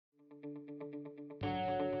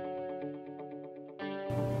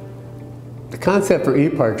concept for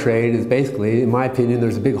e-part trade is basically, in my opinion,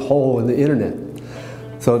 there's a big hole in the internet.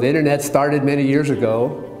 So the internet started many years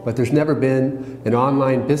ago, but there's never been an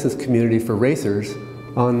online business community for racers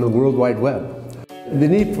on the World Wide Web. The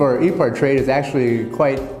need for e-part trade is actually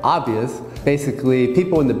quite obvious. Basically,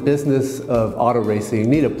 people in the business of auto racing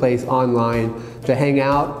need a place online to hang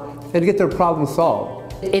out and get their problems solved.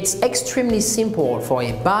 It's extremely simple for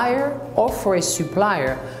a buyer or for a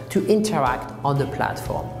supplier to interact on the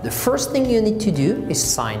platform. The first thing you need to do is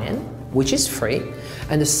sign in, which is free.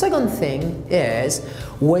 And the second thing is,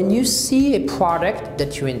 when you see a product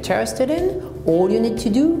that you're interested in, all you need to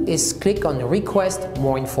do is click on request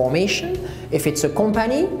more information. If it's a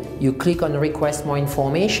company, you click on request more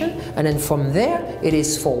information, and then from there, it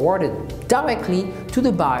is forwarded directly to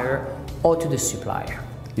the buyer or to the supplier.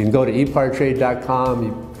 You can go to epartrade.com,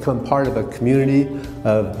 you become part of a community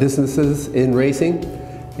of businesses in racing,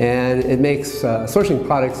 and it makes sourcing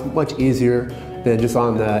products much easier than just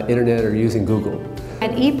on the internet or using Google.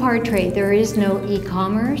 At e-part trade, there is no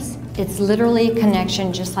e-commerce. It's literally a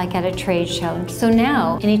connection just like at a trade show. So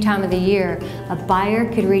now, any time of the year, a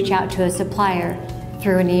buyer could reach out to a supplier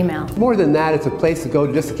through an email. More than that, it's a place to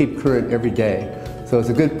go just to keep current every day. So it's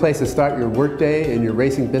a good place to start your workday in your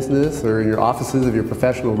racing business or in your offices of your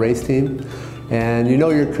professional race team. And you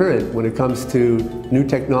know you're current when it comes to new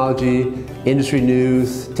technology, industry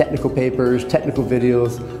news, technical papers, technical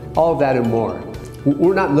videos, all of that and more.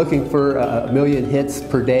 We're not looking for a million hits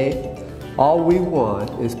per day. All we want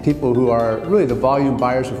is people who are really the volume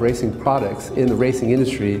buyers of racing products in the racing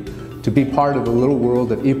industry to be part of the little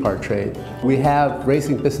world of e-part trade. We have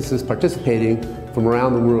racing businesses participating from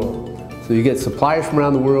around the world. So you get suppliers from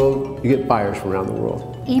around the world, you get buyers from around the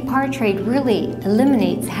world. E-part trade really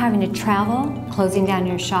eliminates having to travel, closing down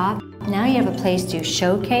your shop. Now you have a place to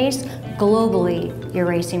showcase globally your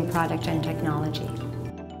racing product and technology.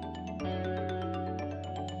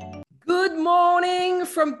 Good morning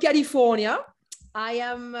from California. I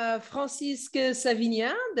am Francisque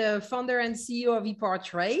Savinien, the founder and CEO of e-part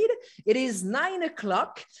trade. It is 9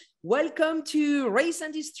 o'clock. Welcome to Race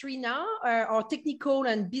Industry Now, our technical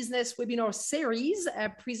and business webinar series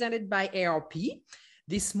presented by ARP.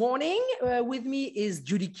 This morning with me is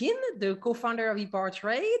Judy Kinn, the co-founder of e-part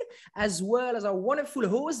trade, as well as our wonderful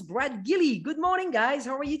host, Brad Gilley. Good morning, guys.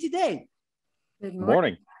 How are you today? Good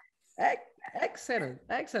morning. Excellent,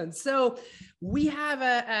 excellent. So we have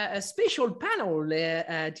a special panel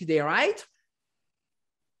today, right?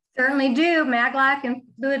 Certainly do. Maglock and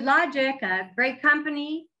Fluid Logic, a great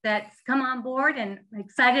company that's come on board and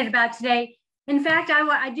excited about today. In fact,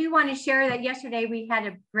 I do want to share that yesterday we had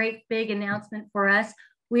a great big announcement for us.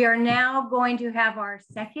 We are now going to have our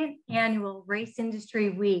second annual Race Industry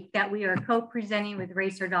Week that we are co-presenting with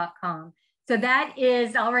Racer.com. So that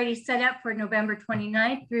is already set up for November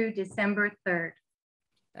 29th through December 3rd.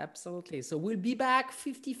 Absolutely. So we'll be back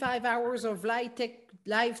 55 hours of live tech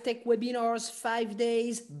webinars, 5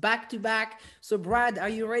 days back to back. So Brad, are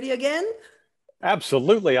you ready again?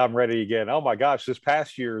 Absolutely, I'm ready again. Oh my gosh, this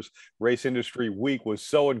past year's Race Industry Week was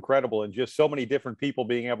so incredible, and just so many different people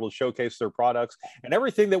being able to showcase their products and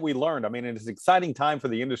everything that we learned. I mean, it's an exciting time for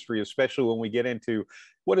the industry, especially when we get into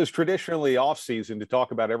what is traditionally off season, to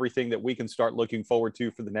talk about everything that we can start looking forward to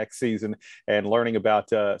for the next season and learning about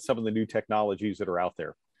some of the new technologies that are out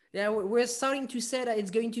there. Yeah, we're starting to say that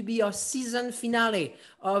it's going to be our season finale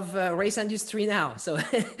of Race Industry Now. So,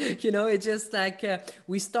 you know, it's just like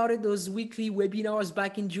we started those weekly webinars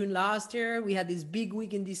back in June last year. We had this big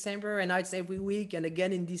week in December, and now it's every week and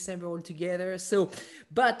again in December altogether. So,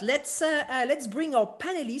 but let's bring our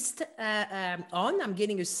panelist on. I'm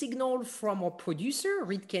getting a signal from our producer,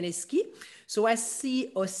 Reed Keneski. So I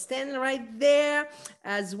see Austin right there,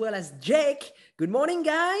 as well as Jake. Good morning,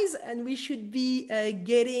 guys. And we should be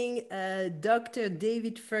getting Dr.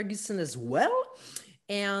 David Ferguson as well.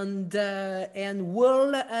 And we'll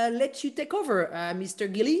let you take over,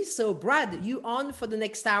 Mr. Gilley. So Brad, you on for the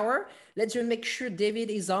next hour. Let's just make sure David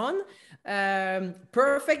is on.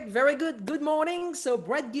 Perfect. Very good. Good morning. So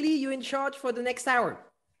Brad Gilley, you're in charge for the next hour.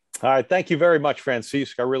 All right. Thank you very much,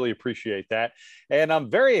 Francisque. I really appreciate that. And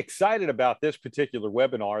I'm very excited about this particular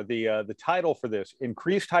webinar. The title for this,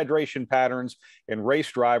 Increased Hydration Patterns in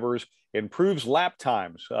Race Drivers Improves Lap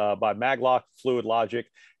Times by Maglock Fluid Logic.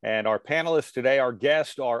 And our panelists today, our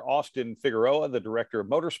guests are Austin Figueroa, the Director of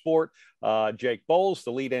Motorsport, Jake Bowles,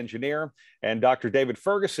 the lead engineer, and Dr. David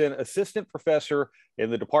Ferguson, Assistant Professor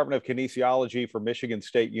in the Department of Kinesiology for Michigan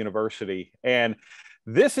State University. And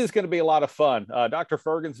this is going to be a lot of fun. Dr.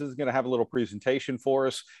 Ferguson is going to have a little presentation for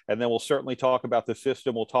us, and then we'll certainly talk about the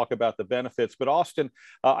system. We'll talk about the benefits. But Austin,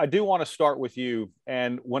 I do want to start with you.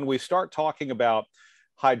 And when we start talking about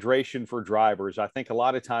hydration for drivers. I think a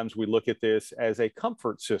lot of times we look at this as a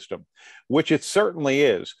comfort system, which it certainly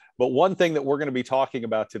is. But one thing that we're going to be talking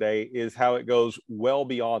about today is how it goes well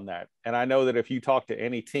beyond that. And I know that if you talk to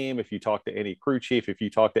any team, if you talk to any crew chief, if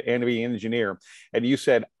you talk to any engineer, and you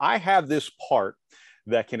said, I have this part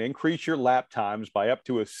that can increase your lap times by up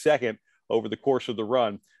to a second over the course of the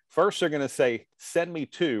run, first they're going to say, send me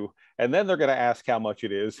two. And then they're going to ask how much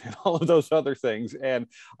it is and all of those other things. And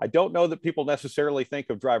I don't know that people necessarily think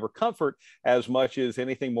of driver comfort as much as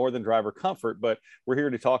anything more than driver comfort, but we're here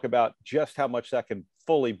to talk about just how much that can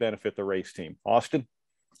fully benefit the race team. Austin?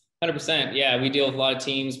 100%. Yeah, we deal with a lot of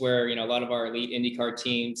teams where, a lot of our elite IndyCar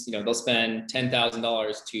teams, they'll spend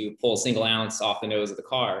 $10,000 to pull a single ounce off the nose of the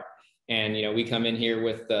car. And, we come in here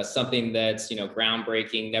with something that's,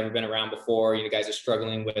 groundbreaking, never been around before. You guys are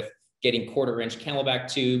struggling with getting 1/4-inch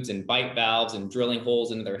Camelback tubes and bite valves and drilling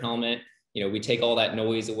holes into their helmet. We take all that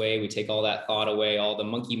noise away. We take all that thought away, all the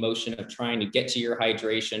monkey motion of trying to get to your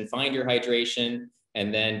hydration, find your hydration,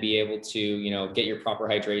 and then be able to, get your proper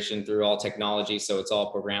hydration through all technology. So it's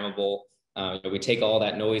all programmable. We take all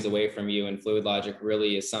that noise away from you, and Fluid Logic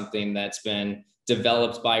really is something that's been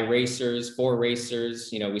developed by racers for racers.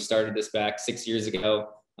 We started this back 6 years ago.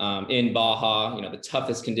 In Baja, the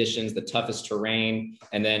toughest conditions, the toughest terrain,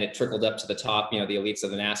 and then it trickled up to the top, the elites of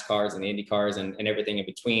the NASCARs and the IndyCars and everything in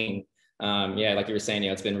between. Yeah, like you were saying,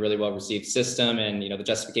 it's been a really well received system, and the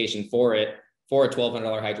justification for it, for a $1,200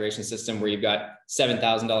 hydration system where you've got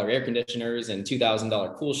 $7,000 air conditioners and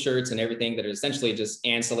 $2,000 cool shirts and everything that are essentially just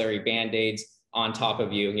ancillary band-aids on top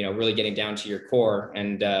of you, really getting down to your core.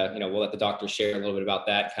 And we'll let the doctor share a little bit about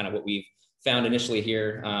that, kind of what we've found initially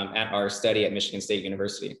here at our study at Michigan State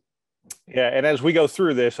University. Yeah, and as we go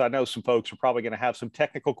through this, I know some folks are probably going to have some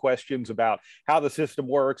technical questions about how the system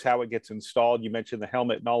works, how it gets installed. You mentioned the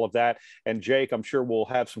helmet and all of that. And Jake, I'm sure we'll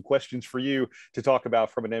have some questions for you to talk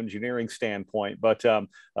about from an engineering standpoint. But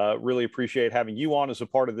really appreciate having you on as a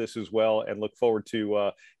part of this as well, and look forward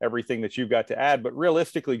to everything that you've got to add. But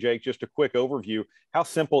realistically, Jake, just a quick overview. How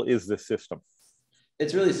simple is this system?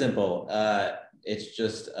 It's really simple. It's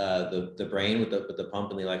just the brain with the pump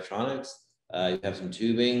and the electronics. You have some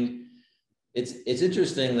tubing. It's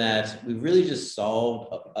interesting that we've really just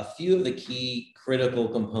solved a few of the key critical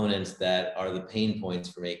components that are the pain points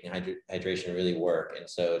for making hydration really work. And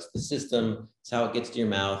so it's the system, it's how it gets to your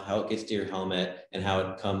mouth, how it gets to your helmet, and how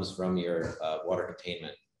it comes from your water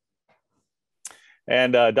containment.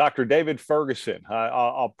 And Dr. David Ferguson,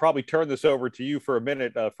 I'll probably turn this over to you for a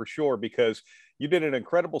minute for sure, because you did an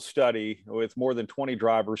incredible study with more than 20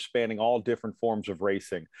 drivers spanning all different forms of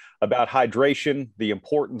racing about hydration, the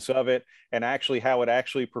importance of it, and actually how it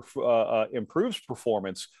actually improves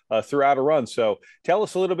performance throughout a run. So tell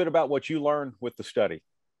us a little bit about what you learned with the study.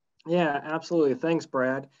 Yeah, absolutely. Thanks,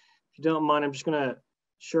 Brad. If you don't mind, I'm just going to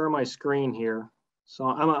share my screen here. So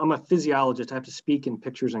I'm a physiologist. I have to speak in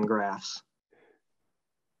pictures and graphs.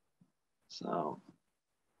 So,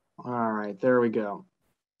 all right, there we go.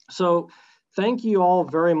 So thank you all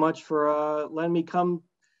very much for letting me come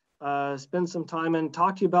spend some time and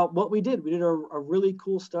talk to you about what we did. We did a really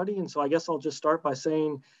cool study. And so I guess I'll just start by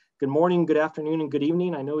saying good morning, good afternoon, and good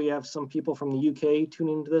evening. I know we have some people from the UK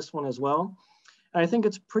tuning into this one as well. And I think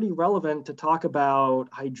it's pretty relevant to talk about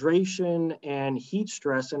hydration and heat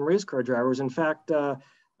stress in race car drivers. In fact, I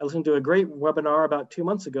listened to a great webinar about 2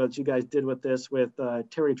 months ago that you guys did with this with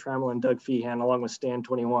Terry Trammell and Doug Feehan, along with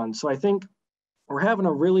Stan21. So I think we're having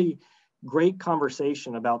a really great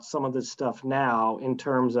conversation about some of this stuff now in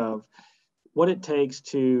terms of what it takes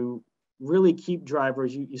to really keep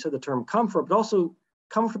drivers, you said the term comfort, but also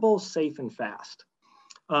comfortable, safe, and fast.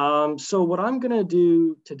 So what I'm going to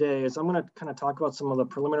do today is I'm going to kind of talk about some of the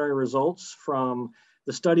preliminary results from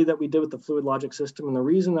the study that we did with the Fluid Logic system. And the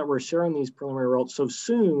reason that we're sharing these preliminary results so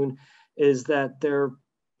soon is that they're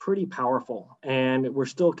pretty powerful. And we're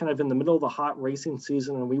still kind of in the middle of the hot racing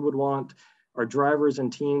season, and we would want our drivers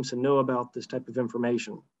and teams to know about this type of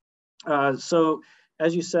information. So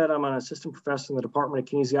as you said, I'm an assistant professor in the Department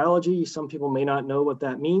of Kinesiology. Some people may not know what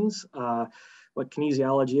that means, what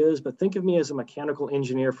kinesiology is, but think of me as a mechanical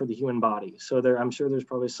engineer for the human body. So I'm sure there's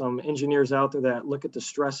probably some engineers out there that look at the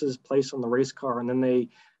stresses placed on the race car, and then they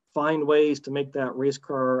find ways to make that race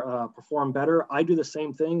car perform better. I do the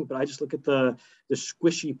same thing, but I just look at the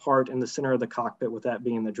squishy part in the center of the cockpit, with that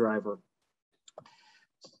being the driver.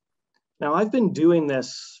 Now, I've been doing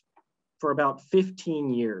this for about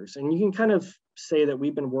 15 years, and you can kind of say that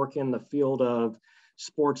we've been working in the field of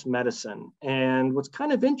sports medicine. And what's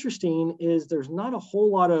kind of interesting is there's not a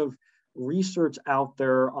whole lot of research out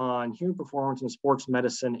there on human performance in sports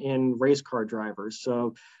medicine in race car drivers.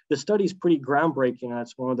 So the study is pretty groundbreaking.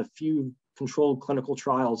 That's one of the few controlled clinical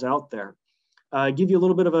trials out there. Give you a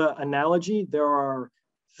little bit of an analogy. There are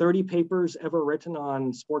 30 papers ever written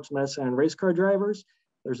on sports medicine and race car drivers.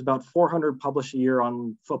 There's about 400 published a year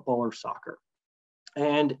on football or soccer.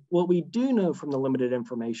 And what we do know from the limited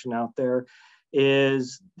information out there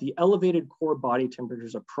is the elevated core body temperature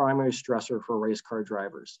is a primary stressor for race car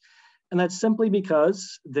drivers. And that's simply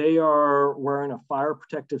because they are wearing a fire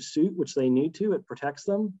protective suit, which they need to, it protects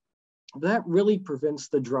them. That really prevents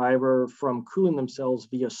the driver from cooling themselves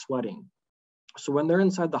via sweating. So when they're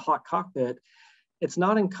inside the hot cockpit, it's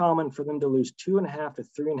not uncommon for them to lose 2.5 to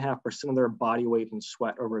 3.5% of their body weight in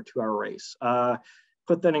sweat over a 2-hour race.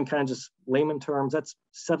 Put that in kind of just layman terms, that's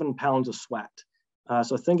 7 pounds of sweat.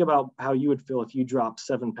 So think about how you would feel if you dropped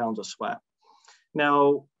 7 pounds of sweat.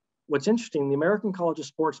 Now, what's interesting, the American College of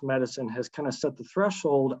Sports Medicine has kind of set the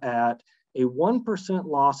threshold at a 1%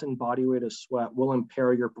 loss in body weight of sweat will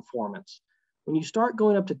impair your performance. When you start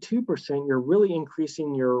going up to 2%, you're really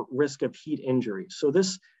increasing your risk of heat injury. So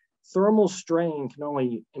this thermal strain can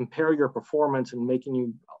only impair your performance and making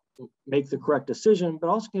you make the correct decision, but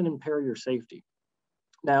also can impair your safety.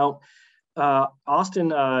 Now,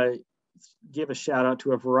 Austin gave a shout out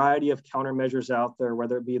to a variety of countermeasures out there,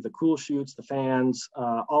 whether it be the cool chutes, the fans,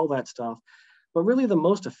 all that stuff. But really the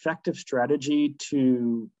most effective strategy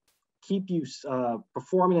to keep you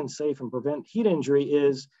performing and safe and prevent heat injury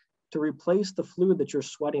is to replace the fluid that you're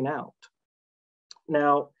sweating out.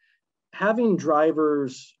 Now, having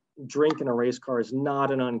drivers drink in a race car is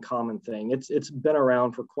not an uncommon thing. It's been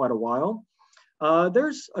around for quite a while.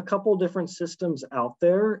 There's a couple different systems out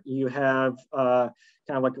there. You have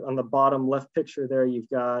kind of like on the bottom left picture there, you've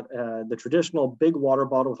got the traditional big water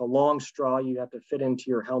bottle with a long straw you have to fit into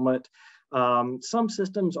your helmet. Some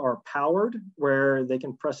systems are powered where they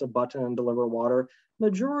can press a button and deliver water.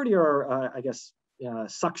 Majority are, I guess,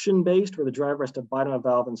 suction based where the driver has to bite on a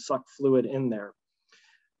valve and suck fluid in there.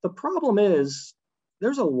 The problem is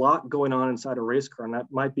there's a lot going on inside a race car, and that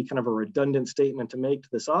might be kind of a redundant statement to make to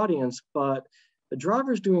this audience, but the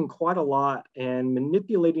driver's doing quite a lot, and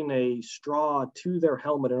manipulating a straw to their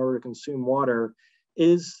helmet in order to consume water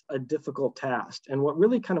is a difficult task. And what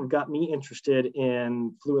really kind of got me interested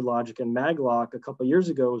in Fluid Logic and Maglock a couple of years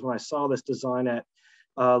ago was when I saw this design at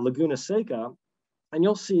Laguna Seca. And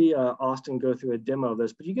you'll see Austin go through a demo of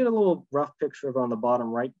this, but you get a little rough picture of it on the bottom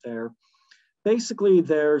right there. Basically,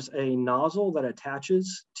 there's a nozzle that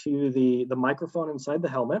attaches to the microphone inside the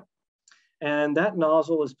helmet. And that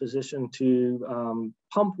nozzle is positioned to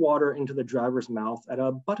pump water into the driver's mouth at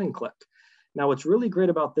a button click. Now, what's really great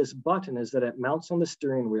about this button is that it mounts on the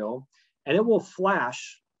steering wheel and it will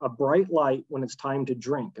flash a bright light when it's time to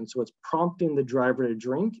drink. And so it's prompting the driver to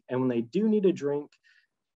drink. And when they do need a drink,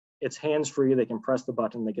 it's hands-free. They can press the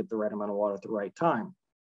button, they get the right amount of water at the right time.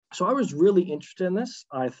 So I was really interested in this.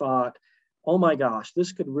 I thought, oh my gosh,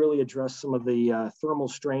 this could really address some of the thermal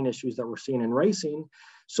strain issues that we're seeing in racing.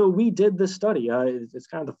 So we did this study. It's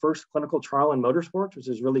kind of the first clinical trial in motorsports, which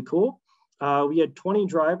is really cool. We had 20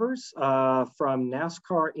 drivers from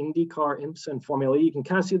NASCAR, IndyCar, IMSA, and Formula E. You can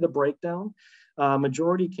kind of see the breakdown.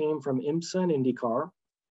 Majority came from IMSA and IndyCar.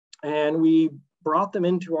 And we brought them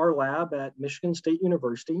into our lab at Michigan State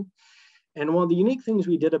University. And one of the unique things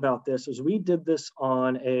we did about this is we did this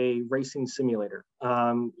on a racing simulator.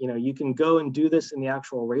 You can go and do this in the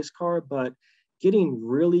actual race car, but getting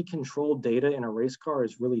really controlled data in a race car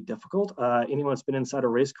is really difficult. Anyone that's been inside a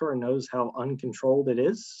race car knows how uncontrolled it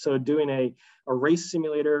is. So doing a race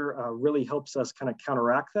simulator really helps us kind of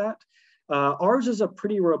counteract that. Ours is a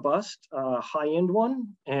pretty robust, high-end one.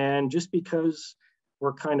 And just because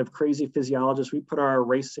we're kind of crazy physiologists, we put our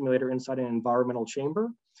race simulator inside an environmental chamber.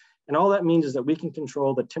 And all that means is that we can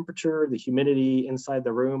control the temperature, the humidity inside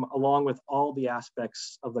the room, along with all the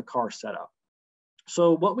aspects of the car setup.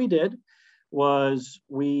 So what we did was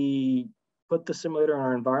we put the simulator in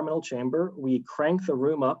our environmental chamber. We cranked the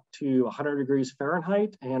room up to 100 degrees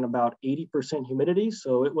Fahrenheit and about 80% humidity.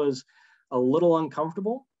 So it was a little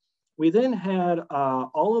uncomfortable. We then had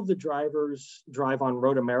all of the drivers drive on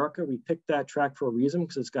Road America. We picked that track for a reason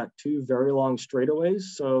because it's got 2 very long straightaways.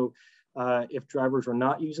 So if drivers were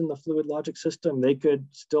not using the Fluid Logic system, they could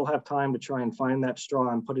still have time to try and find that straw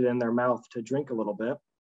and put it in their mouth to drink a little bit.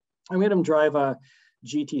 And we had them drive a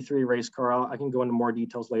GT3 race car. I can go into more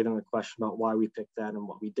details later in the question about why we picked that and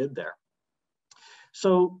what we did there.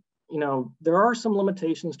 So, there are some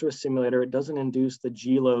limitations to a simulator. It doesn't induce the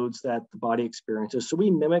G loads that the body experiences. So we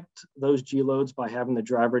mimicked those G loads by having the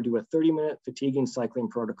driver do a 30-minute fatiguing cycling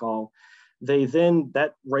protocol.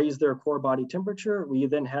 That raised their core body temperature. We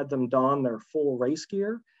then had them don their full race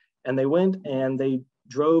gear, and they went and they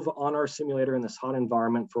drove on our simulator in this hot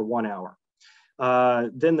environment for 1 hour.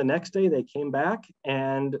 Then the next day they came back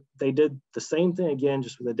and they did the same thing again,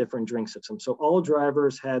 just with a different drink system. So all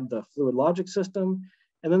drivers had the FluidLogic system,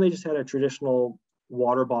 and then they just had a traditional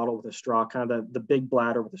water bottle with a straw, kind of the big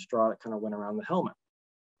bladder with a straw that kind of went around the helmet.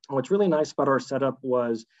 And what's really nice about our setup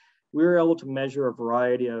was we were able to measure a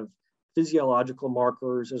variety of physiological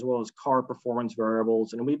markers as well as car performance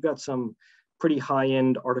variables. And we've got some pretty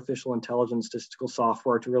high-end artificial intelligence statistical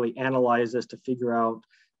software to really analyze this to figure out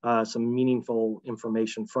some meaningful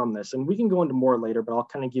information from this. And we can go into more later, but I'll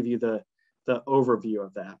kind of give you the overview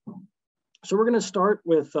of that. So we're going to start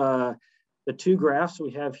with the two graphs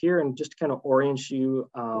we have here, and just to kind of orient you,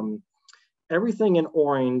 everything in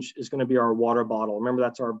orange is going to be our water bottle. Remember,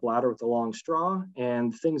 that's our bladder with the long straw,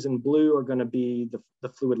 and things in blue are going to be the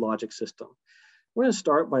FluidLogic system. We're going to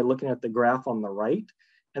start by looking at the graph on the right,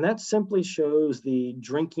 and that simply shows the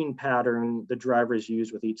drinking pattern the drivers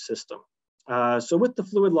use with each system. So with the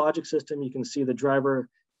FluidLogic system, you can see the driver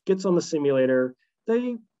gets on the simulator,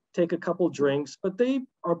 they take a couple drinks, but they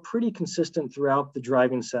are pretty consistent throughout the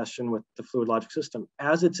driving session with the FluidLogic system,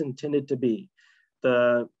 as it's intended to be.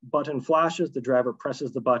 The button flashes, the driver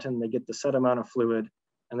presses the button, they get the set amount of fluid,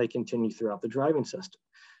 and they continue throughout the driving system.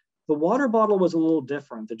 The water bottle was a little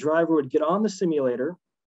different. The driver would get on the simulator,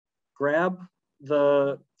 grab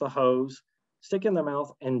the hose, stick in their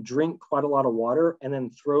mouth, and drink quite a lot of water, and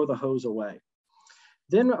then throw the hose away.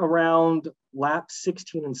 Then around lap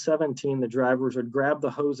 16 and 17, the drivers would grab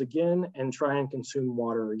the hose again and try and consume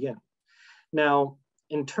water again. Now,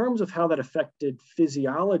 in terms of how that affected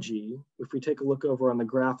physiology, if we take a look over on the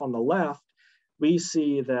graph on the left, we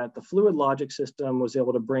see that the FluidLogic system was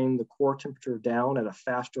able to bring the core temperature down at a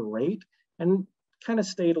faster rate and kind of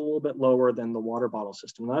stayed a little bit lower than the water bottle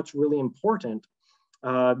system. Now, that's really important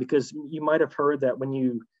because you might have heard that when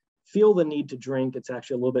you feel the need to drink, it's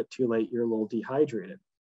actually a little bit too late, you're a little dehydrated.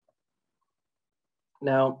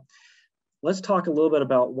 Now, let's talk a little bit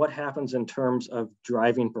about what happens in terms of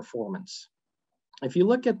driving performance. If you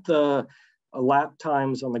look at the lap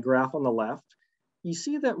times on the graph on the left, you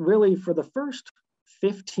see that really for the first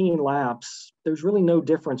 15 laps, there's really no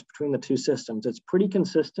difference between the two systems. It's pretty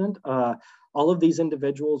consistent. All of these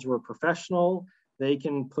individuals were professional. They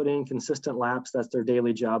can put in consistent laps. That's their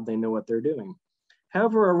daily job. They know what they're doing.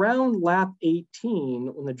 However, around lap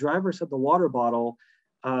 18, when the drivers had the water bottle,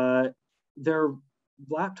 their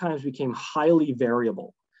lap times became highly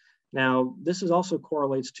variable. Now, this is also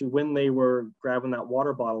correlates to when they were grabbing that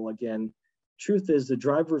water bottle again. Truth is, the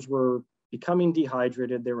drivers were becoming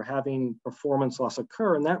dehydrated, they were having performance loss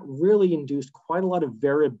occur, and that really induced quite a lot of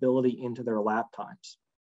variability into their lap times.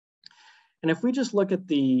 And if we just look at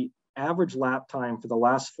the average lap time for the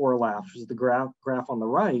last 4 laps, which is the graph on the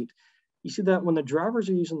right, you see that when the drivers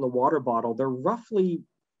are using the water bottle, they're roughly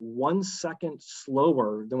 1 second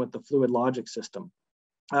slower than with the FluidLogic system.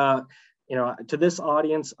 You know, to this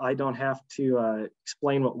audience, I don't have to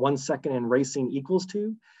explain what 1 second in racing equals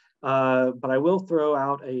to, but I will throw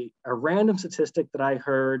out a random statistic that I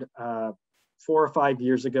heard 4 or 5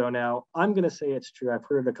 years ago now. I'm going to say it's true. I've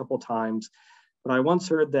heard it a couple times, but I once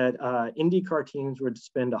heard that IndyCar teams would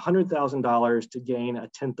spend $100,000 to gain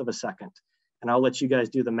 1/10 of a second. And I'll let you guys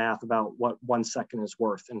do the math about what 1 second is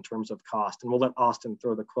worth in terms of cost. And we'll let Austin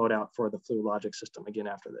throw the quote out for the FluidLogic system again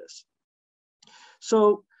after this.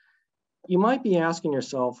 So you might be asking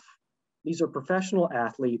yourself, these are professional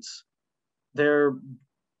athletes. They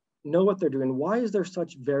know what they're doing. Why is there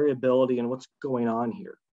such variability in what's going on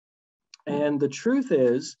here? And the truth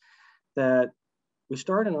is that we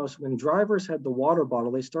started to notice when drivers had the water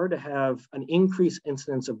bottle, they started to have an increased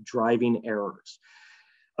incidence of driving errors.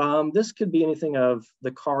 This could be anything of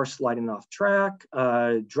the car sliding off track,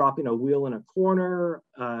 dropping a wheel in a corner,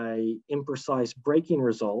 imprecise braking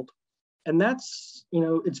result. And that's, you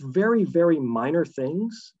know, it's very, very minor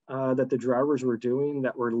things that the drivers were doing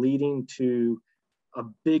that were leading to a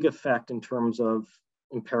big effect in terms of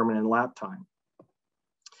impairment in lap time.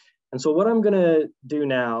 And so what I'm going to do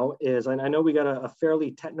now is, I know we got a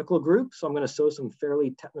fairly technical group, so I'm going to show some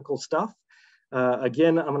fairly technical stuff.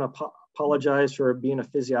 Again, I'm going to apologize for being a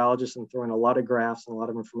physiologist and throwing a lot of graphs and a lot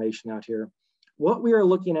of information out here. What we are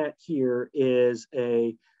looking at here is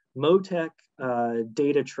a Motec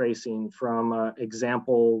data tracing from an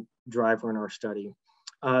example driver in our study.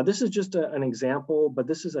 This is just an example, but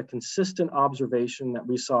this is a consistent observation that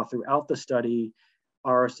we saw throughout the study.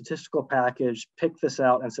 Our statistical package picked this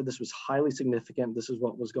out and said this was highly significant. This is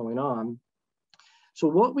what was going on. So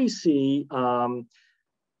what we see,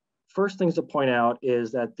 first things to point out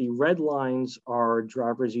is that the red lines are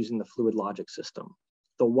drivers using the FluidLogic system.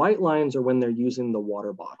 The white lines are when they're using the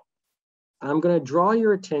water bottle. I'm going to draw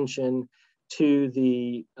your attention to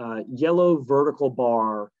the yellow vertical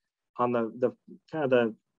bar on the kind of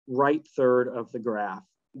the right third of the graph.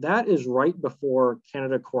 That is right before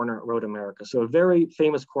Canada Corner at Road America. So a very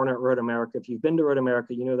famous corner at Road America. If you've been to Road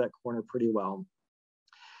America, you know that corner pretty well.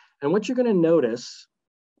 And what you're going to notice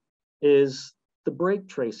is the brake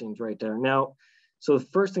tracings right there. Now, so the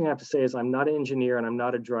first thing I have to say is I'm not an engineer and I'm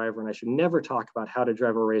not a driver, and I should never talk about how to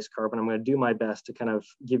drive a race car, but I'm going to do my best to kind of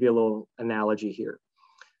give you a little analogy here.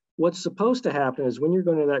 What's supposed to happen is when you're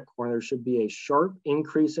going to that corner, there should be a sharp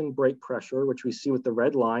increase in brake pressure, which we see with the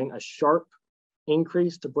red line, a sharp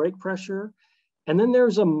increase to brake pressure. And then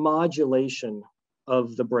there's a modulation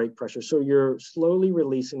of the brake pressure. So you're slowly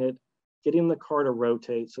releasing it, getting the car to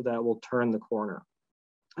rotate so that it will turn the corner.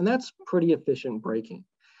 And that's pretty efficient braking.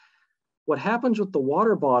 What happens with the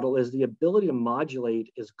water bottle is the ability to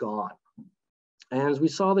modulate is gone. And as we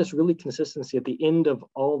saw this really consistency at the end of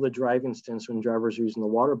all the driving stints when drivers are using the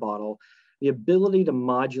water bottle, the ability to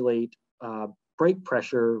modulate brake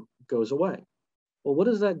pressure goes away. Well, what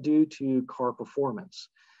does that do to car performance?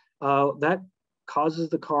 That causes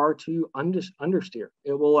the car to understeer.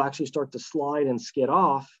 It will actually start to slide and skid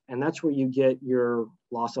off, and that's where you get your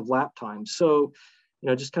loss of lap time. So,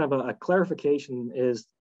 just kind of a clarification is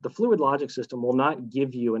the Fluid Logic system will not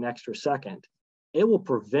give you an extra second. It will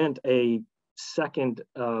prevent a second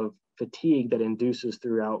of fatigue that induces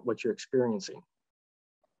throughout what you're experiencing.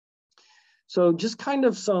 So just kind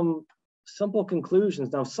of some simple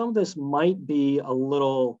conclusions. Now, some of this might be a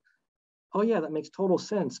little, oh yeah, that makes total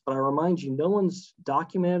sense, but I remind you, no one's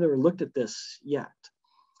documented or looked at this yet.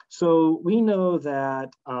 So we know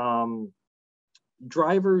that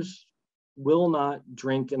drivers will not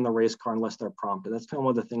drink in the race car unless they're prompted. That's kind of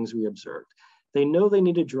one of the things we observed. They know they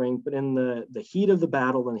need to drink, but in the heat of the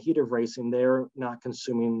battle and the heat of racing, they're not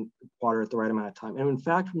consuming water at the right amount of time. And in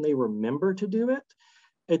fact, when they remember to do it,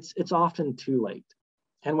 it's often too late.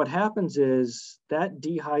 And what happens is that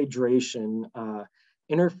dehydration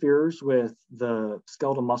interferes with the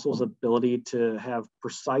skeletal muscle's ability to have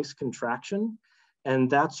precise contraction. And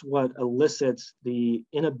that's what elicits the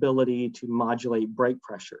inability to modulate brake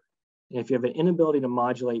pressure. And if you have an inability to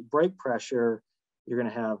modulate brake pressure, you're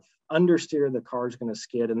going to have understeer, the car's going to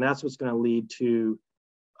skid, and that's what's going to lead to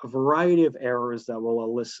a variety of errors that will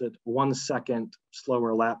elicit 1 second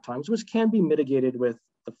slower lap times, which can be mitigated with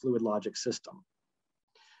the Fluid Logic system.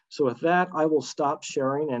 So with that, I will stop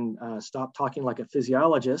sharing and stop talking like a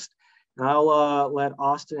physiologist, and I'll let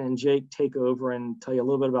Austin and Jake take over and tell you a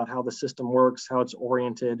little bit about how the system works, how it's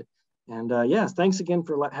oriented. And yes, thanks again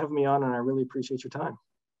for having me on, and I really appreciate your time.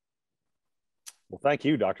 Well, thank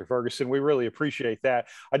you, Dr. Ferguson. We really appreciate that.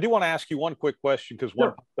 I do want to ask you one quick question because one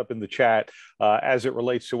popped up in the chat as it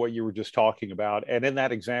relates to what you were just talking about. And in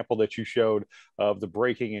that example that you showed of the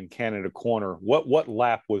braking in Canada Corner, what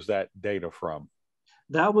lap was that data from?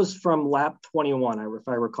 That was from lap 21, if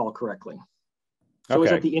I recall correctly. So it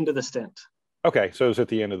was at the end of the stint. Okay, so it was at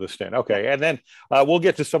the end of the stint. Okay, and then we'll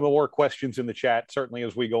get to some of the more questions in the chat, certainly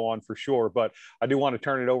as we go on for sure. But I do want to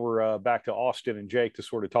turn it over back to Austin and Jake to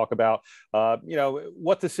sort of talk about,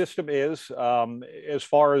 what the system is as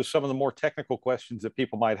far as some of the more technical questions that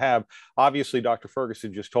people might have. Obviously, Dr.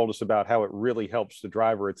 Ferguson just told us about how it really helps the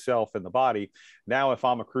driver itself and the body. Now, if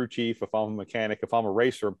I'm a crew chief, if I'm a mechanic, if I'm a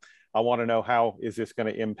racer, I want to know how is this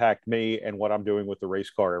going to impact me and what I'm doing with the race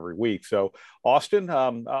car every week. So, Austin,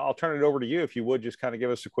 I'll turn it over to you if you would just kind of give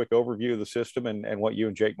us a quick overview of the system and what you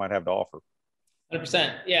and Jake might have to offer.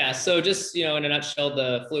 100%. Yeah. So just, in a nutshell,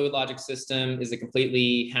 the Fluid Logic system is a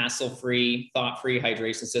completely hassle-free, thought-free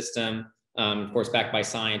hydration system, of course, backed by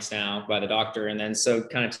science now by the doctor. And then so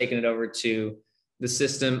kind of taking it over to the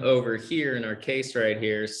system over here in our case right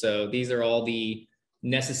here. So these are all the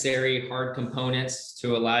necessary hard components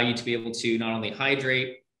to allow you to be able to not only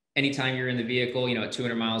hydrate anytime you're in the vehicle, at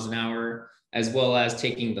 200 miles an hour, as well as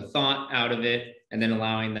taking the thought out of it and then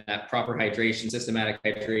allowing that proper hydration, systematic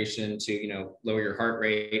hydration to, lower your heart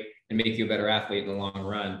rate and make you a better athlete in the long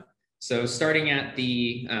run. So starting at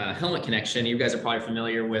the helmet connection, you guys are probably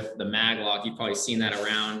familiar with the Maglock. You've probably seen that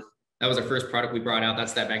around. That was our first product we brought out.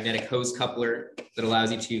 That's that magnetic hose coupler that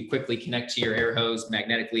allows you to quickly connect to your air hose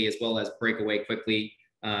magnetically, as well as break away quickly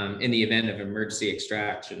in the event of emergency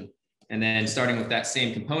extraction. And then starting with that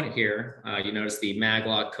same component here, you notice the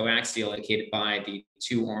Maglock coaxial indicated by the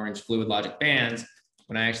 2 orange Fluid Logic bands.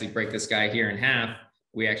 When I actually break this guy here in half,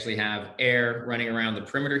 we actually have air running around the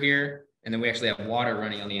perimeter here, and then we actually have water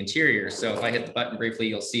running on the interior. So if I hit the button briefly,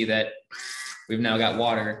 you'll see that we've now got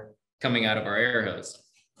water coming out of our air hose.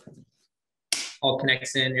 All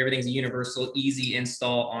connects in, everything's a universal, easy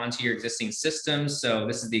install onto your existing system. So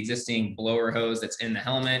this is the existing blower hose that's in the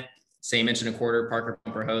helmet. Same 1.25 Parker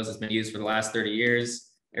pumper hose has been used for the last 30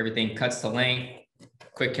 years. Everything cuts to length,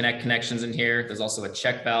 quick connect connections in here. There's also a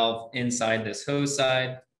check valve inside this hose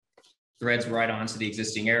side, threads right onto the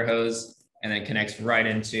existing air hose, and then connects right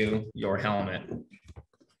into your helmet.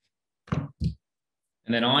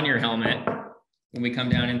 And then on your helmet, when we come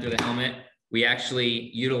down in through the helmet, we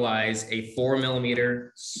actually utilize a 4mm,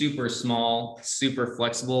 super small, super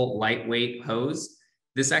flexible, lightweight hose.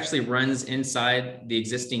 This actually runs inside the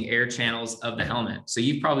existing air channels of the helmet. So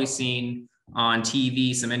you've probably seen on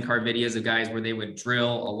TV some in-car videos of guys where they would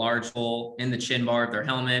drill a large hole in the chin bar of their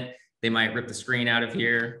helmet. They might rip the screen out of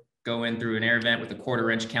here, go in through an air vent with a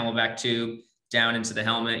 1/4-inch Camelback tube down into the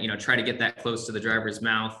helmet, try to get that close to the driver's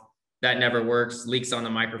mouth. That never works. Leaks on the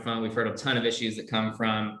microphone. We've heard a ton of issues that come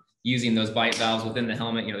from using those bite valves within the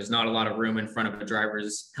helmet. There's not a lot of room in front of a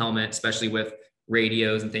driver's helmet, especially with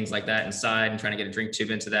radios and things like that inside, and trying to get a drink tube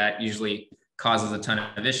into that usually causes a ton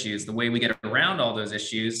of issues. The way we get around all those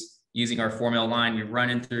issues, using our 4mm line, we run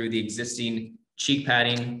in through the existing cheek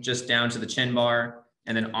padding just down to the chin bar,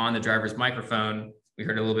 and then on the driver's microphone, we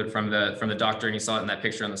heard a little bit from the doctor, and you saw it in that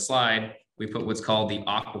picture on the slide, we put what's called the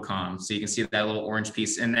Aquacom. So you can see that little orange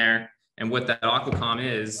piece in there. And what that Aquacom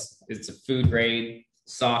is it's a food grade,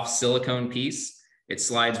 soft silicone piece. It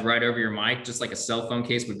slides right over your mic, just like a cell phone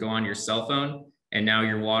case would go on your cell phone. And now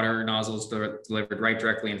your water nozzle is delivered right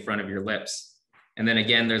directly in front of your lips. And then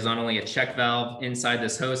again, there's not only a check valve inside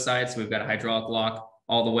this hose side, so we've got a hydraulic lock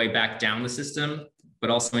all the way back down the system, but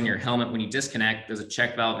also in your helmet, when you disconnect, there's a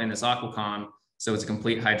check valve in this Aquacom. So it's a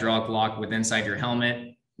complete hydraulic lock with inside your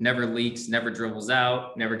helmet, never leaks, never dribbles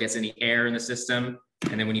out, never gets any air in the system.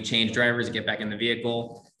 And then when you change drivers, you get back in the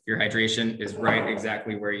vehicle, your hydration is right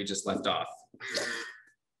exactly where you just left off.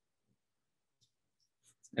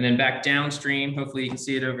 And then back downstream, hopefully you can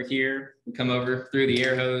see it over here. We come over through the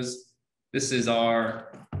air hose. This is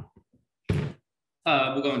our,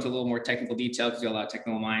 we'll go into a little more technical detail because we have a lot of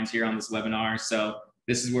technical minds here on this webinar. So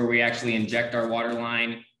this is where we actually inject our water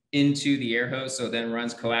line into the air hose. So it then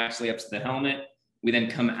runs coaxially up to the helmet. We then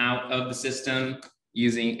come out of the system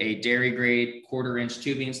using a dairy grade 1/4-inch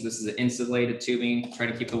tubing. So this is an insulated tubing, try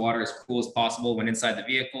to keep the water as cool as possible when inside the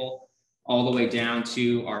vehicle, all the way down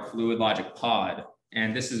to our FluidLogic pod.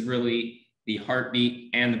 And this is really the heartbeat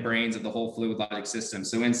and the brains of the whole FluidLogic system.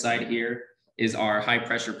 So inside here is our high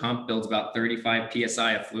pressure pump, builds about 35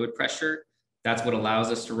 PSI of fluid pressure. That's what allows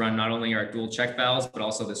us to run not only our dual check valves, but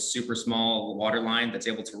also the super small water line that's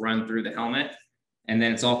able to run through the helmet. And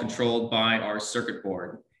then it's all controlled by our circuit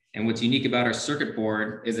board. And what's unique about our circuit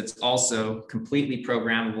board is it's also completely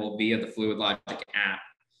programmable via the FluidLogic app.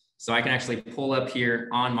 So I can actually pull up here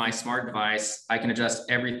on my smart device. I can adjust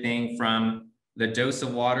everything from the dose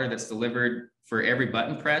of water that's delivered for every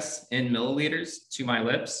button press in milliliters to my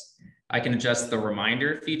lips. I can adjust the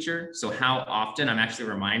reminder feature. So how often I'm actually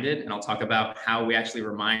reminded, and I'll talk about how we actually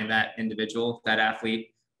remind that individual, that athlete,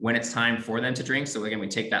 when it's time for them to drink. So again, we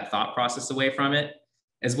take that thought process away from it,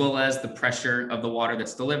 as well as the pressure of the water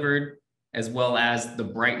that's delivered, as well as the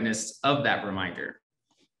brightness of that reminder.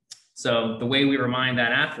 So the way we remind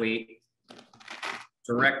that athlete,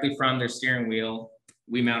 directly from their steering wheel,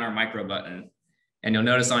 we mount our micro button. And you'll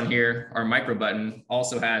notice on here, our micro button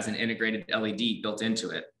also has an integrated LED built into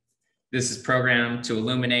it. This is programmed to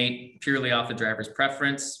illuminate purely off the driver's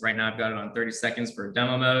preference. Right now I've got it on 30 seconds for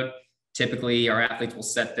demo mode. Typically our athletes will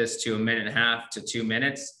set this to 1.5 to 2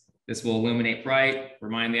 minutes. This will illuminate bright,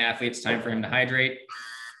 remind the athlete it's time for him to hydrate.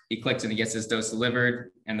 He clicks and he gets his dose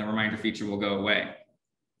delivered, and the reminder feature will go away.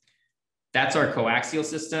 That's our coaxial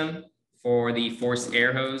system for the forced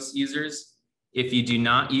air hose users. If you do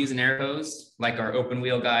not use an air hose, like our open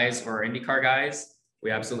wheel guys or our IndyCar guys, we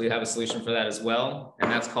absolutely have a solution for that as well. And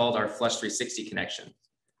that's called our Flush 360 connection.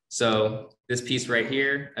 So this piece right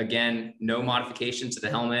here, again, no modification to the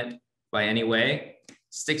helmet by any way,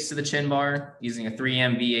 sticks to the chin bar using a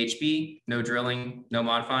 3M VHB, no drilling, no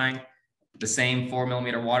modifying. The same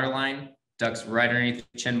 4mm water line ducks right underneath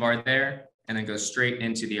the chin bar there, and then goes straight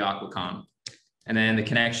into the Aquacom. And then the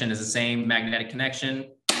connection is the same magnetic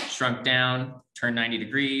connection, shrunk down, turn 90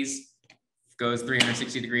 degrees, goes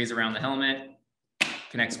 360 degrees around the helmet,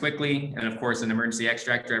 connects quickly. And of course, an emergency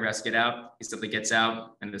extract, driver has to get out. He simply gets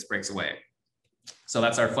out and this breaks away. So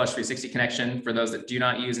that's our Flush 360 connection for those that do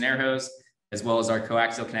not use an air hose, as well as our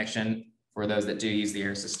coaxial connection for those that do use the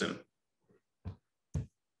air system.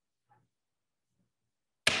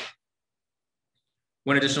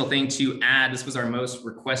 One additional thing to add, this was our most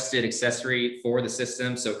requested accessory for the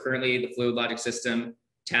system. So currently the FluidLogic system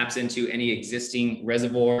taps into any existing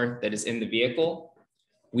reservoir that is in the vehicle.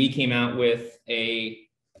 We came out with a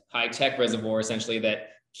high-tech reservoir essentially that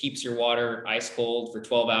keeps your water ice cold for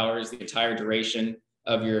 12 hours, the entire duration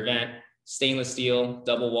of your event. stainless steel,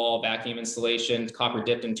 double wall vacuum installation, copper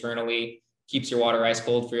dipped internally, keeps your water ice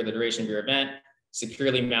cold for the duration of your event,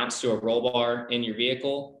 securely mounts to a roll bar in your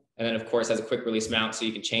vehicle, and then of course has a quick release mount so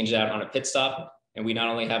you can change it out on a pit stop. And we not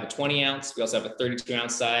only have a 20 ounce, we also have a 32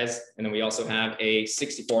 ounce size, and then we also have a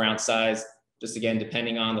 64 ounce size, just again,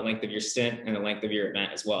 depending on the length of your stint and the length of your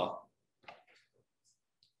event as well.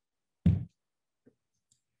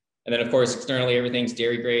 And then of course, externally, everything's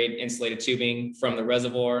dairy grade insulated tubing from the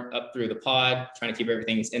reservoir up through the pod, trying to keep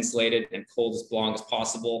everything as insulated and cold as long as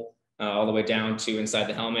possible, all the way down to inside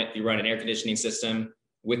the helmet. You run an air conditioning system.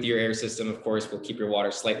 With your air system, of course, will keep your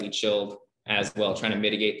water slightly chilled as well, trying to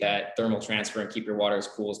mitigate that thermal transfer and keep your water as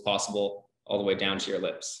cool as possible all the way down to your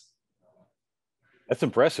lips. That's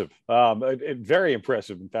impressive. Very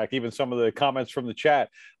impressive. In fact, even some of the comments from the chat.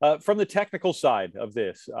 From the technical side of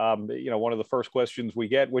this, one of the first questions we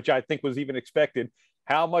get, which I think was even expected,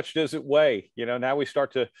 how much does it weigh? Now we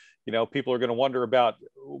start to, people are going to wonder about,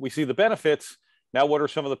 we see the benefits. Now, what are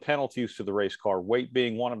some of the penalties to the race car? Weight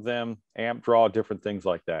being one of them, amp draw, different things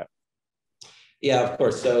like that. Yeah, of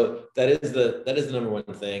course. So that is the number one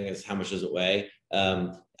thing, is how much does it weigh?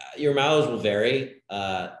 Your mileage will vary.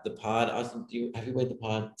 The pod, Austin, have you weighed the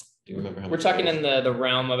pod? Do you remember how much? We're talking in the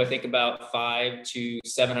realm of, I think, about 500 to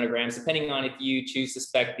 700 grams, depending on if you choose to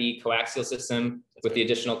spec the coaxial system with the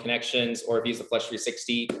additional connections, or if you use the Flush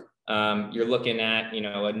 360. You're looking at,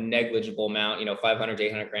 a negligible amount, 500 to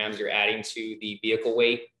 800 grams you're adding to the vehicle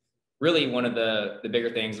weight. Really, one of the bigger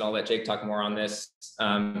things, and I'll let Jake talk more on this,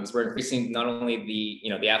 is we're increasing not only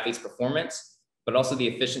the athlete's performance, but also the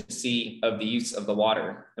efficiency of the use of the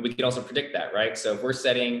water. And we can also predict that, right? So if we're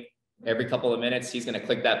setting every couple of minutes, he's going to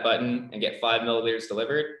click that button and get 5 milliliters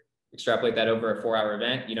delivered, extrapolate that over a 4-hour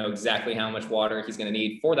event, you know exactly how much water he's going to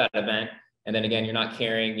need for that event. And then again, you're not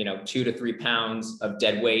carrying, 2 to 3 pounds of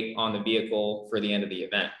dead weight on the vehicle for the end of the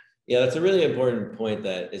event. Yeah, that's a really important point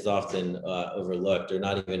that is often overlooked, or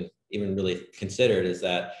not even really considered, is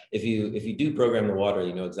that if you do program the water,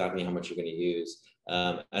 you know exactly how much you're going to use,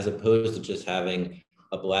 as opposed to just having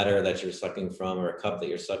a bladder that you're sucking from, or a cup that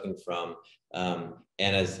you're sucking from.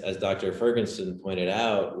 And as Dr. Ferguson pointed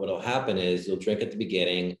out, what'll happen is you'll drink at the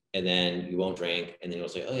beginning, and then you won't drink, and then you'll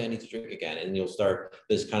say, oh yeah, I need to drink again. And you'll start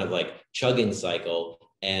this kind of like chugging cycle,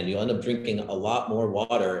 and you'll end up drinking a lot more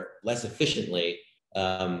water less efficiently.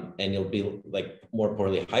 And you'll be like more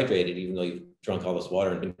poorly hydrated, even though you've drunk all this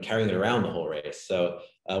water and been carrying it around the whole race. So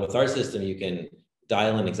with our system, you can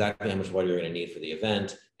dial in exactly how much water you're going to need for the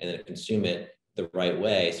event, and then consume it the right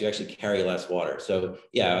way, so you actually carry less water. So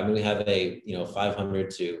yeah, I mean, we have a 500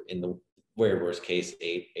 to, in the very worst case,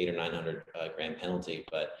 800 or 900 gram penalty,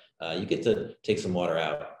 but you get to take some water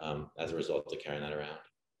out as a result of carrying that around.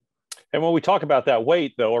 And when we talk about that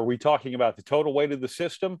weight, though, are we talking about the total weight of the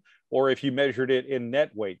system, or if you measured it in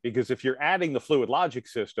net weight? Because if you're adding the Fluid Logic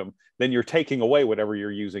system, then you're taking away whatever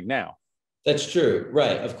you're using now. That's true,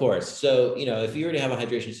 right? Of course. So if you already have a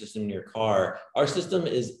hydration system in your car, our system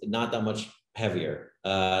is not that much heavier.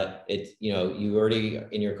 You already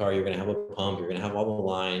in your car, you're going to have a pump, you're going to have all the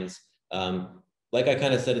lines. Like I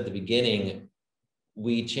kind of said at the beginning,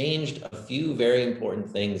 we changed a few very important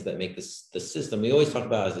things that make the system. We always talk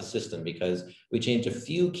about it as a system, because we changed a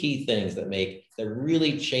few key things that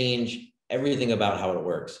really change everything about how it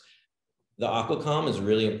works. The AquaCalm is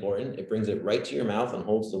really important. It brings it right to your mouth and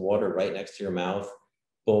holds the water right next to your mouth,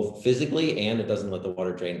 both physically, and it doesn't let the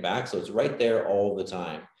water drain back. So it's right there all the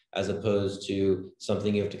time, as opposed to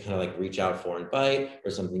something you have to kind of like reach out for and bite, or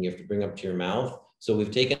something you have to bring up to your mouth. So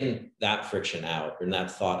we've taken that friction out, and that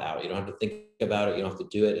thought out. You don't have to think about it. You don't have to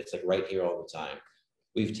do it. It's like right here all the time.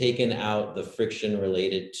 We've taken out the friction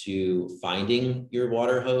related to finding your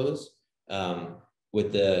water hose.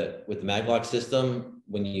 With the Maglock system,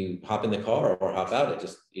 when you hop in the car or hop out, it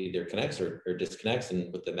just either connects or disconnects.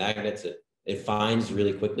 And with the magnets, it finds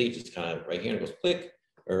really quickly, just kind of right here, and it goes click,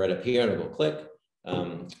 or right up here, and it'll go click.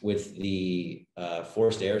 With the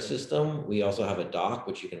forced air system, we also have a dock,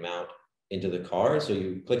 which you can mount into the car. So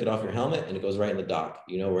you click it off your helmet, and it goes right in the dock.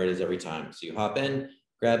 You know where it is every time. So you hop in,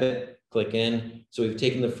 grab it, click in. So we've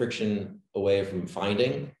taken the friction away from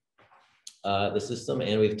finding the system,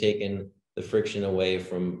 and we've taken the friction away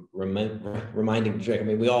from reminding to drink. I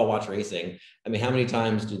mean, we all watch racing. I mean, how many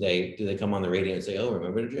times do they come on the radio and say, oh,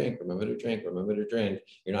 remember to drink, remember to drink, remember to drink.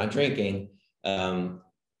 You're not drinking.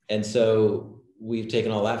 And so we've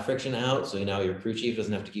taken all that friction out. So now your crew chief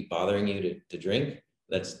doesn't have to keep bothering you to drink.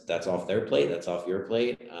 That's off their plate. That's off your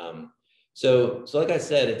plate. So like I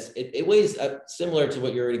said, it weighs similar to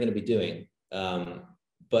what you're already going to be doing.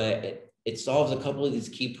 But it solves a couple of these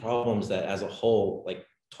key problems that as a whole, like,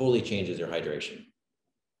 totally changes your hydration.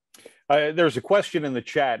 There's a question in the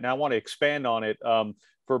chat, and I want to expand on it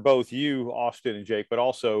for both you, Austin and Jake, but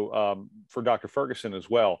also for Dr. Ferguson as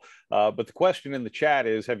well. But the question in the chat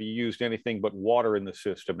is, have you used anything but water in the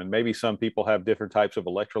system? And maybe some people have different types of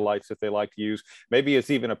electrolytes that they like to use. Maybe it's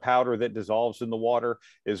even a powder that dissolves in the water.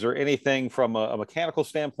 Is there anything from a mechanical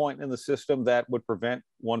standpoint in the system that would prevent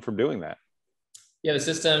one from doing that? Yeah, the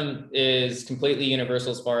system is completely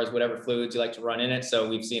universal as far as whatever fluids you like to run in it. So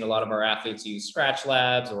we've seen a lot of our athletes use Scratch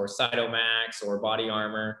Labs or Cytomax or Body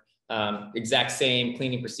Armor. Exact same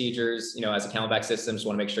cleaning procedures, as a CamelBak system. Just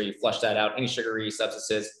want to make sure you flush that out. Any sugary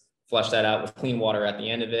substances, flush that out with clean water at the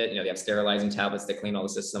end of it. They have sterilizing tablets that clean all the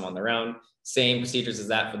system on their own. Same procedures as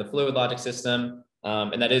that for the Fluid Logic system.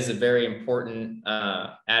 And that is a very important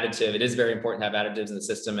additive. It is very important to have additives in the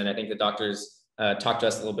system. And I think the doctors talk to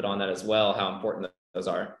us a little bit on that as well, how important those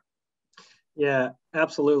are. Yeah,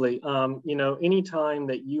 absolutely. Anytime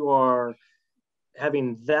that you are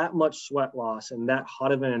having that much sweat loss and that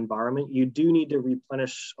hot of an environment, you do need to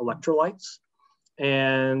replenish electrolytes.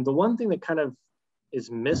 And the one thing that kind of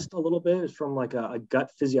is missed a little bit is from like a gut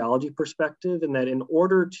physiology perspective, and that in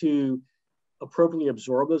order to appropriately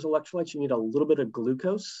absorb those electrolytes, you need a little bit of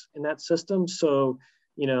glucose in that system. So,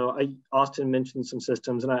 Austin mentioned some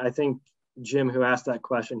systems, and I think Jim, who asked that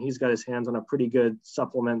question, he's got his hands on a pretty good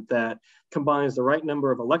supplement that combines the right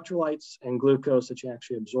number of electrolytes and glucose that you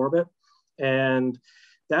actually absorb it. And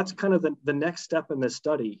that's kind of the next step in this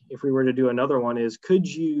study. If we were to do another one, is could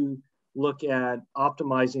you look at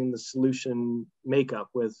optimizing the solution makeup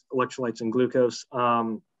with electrolytes and glucose?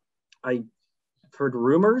 I've heard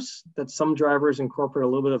rumors that some drivers incorporate a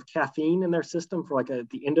little bit of caffeine in their system for like at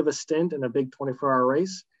the end of a stint in a big 24-hour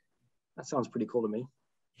race. That sounds pretty cool to me.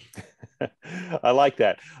 I like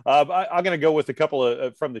that. I'm going to go with a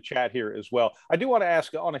couple from the chat here as well. I do want to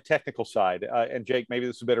ask on a technical side, and Jake, maybe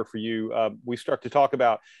this is better for you. We start to talk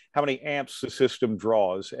about how many amps the system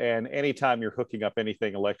draws, and anytime you're hooking up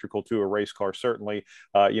anything electrical to a race car, certainly,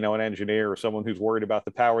 an engineer or someone who's worried about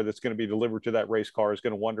the power that's going to be delivered to that race car is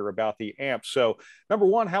going to wonder about the amps. So number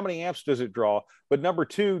one, how many amps does it draw? But number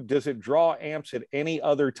two, does it draw amps at any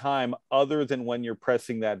other time other than when you're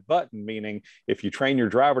pressing that button? Meaning, if you train your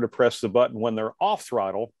driver to press the button when they're off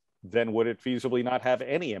throttle, then would it feasibly not have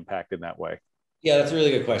any impact in that way? Yeah, that's a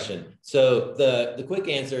really good question. So the quick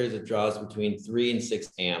answer is it draws between 3 and 6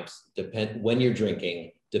 amps when you're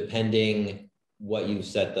drinking, depending what you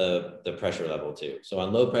set the pressure level to. So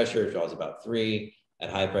on low pressure, it draws about 3. At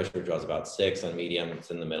high pressure, it draws about 6. On medium,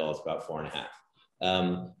 it's in the middle, it's about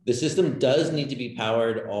 4.5. The system does need to be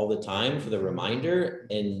powered all the time for the reminder.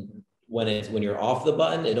 And when you're off the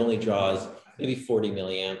button, it only draws maybe 40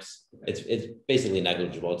 milliamps. It's basically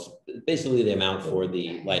negligible. It's basically the amount for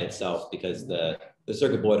the light itself, because the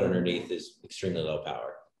circuit board underneath is extremely low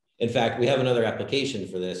power. In fact, we have another application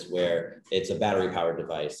for this where it's a battery powered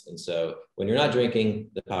device. And so when you're not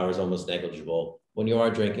drinking, the power is almost negligible. When you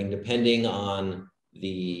are drinking, depending on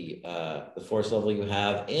the force level you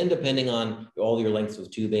have, and depending on all your lengths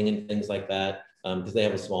of tubing and things like that, because they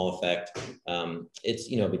have a small effect, it's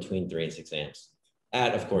between 3 and 6 amps.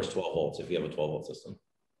 At, of course, 12 volts if you have a 12-volt system.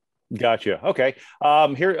 Gotcha. Okay.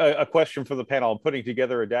 Here, a question for the panel. I'm putting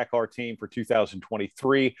together a Dakar team for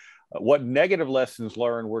 2023. What negative lessons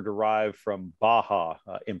learned were derived from Baja?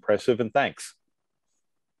 Impressive, and thanks.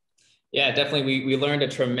 Yeah, definitely. We learned a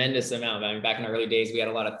tremendous amount. I mean, back in the early days, we had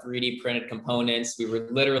a lot of 3D printed components. We were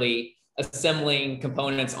literally assembling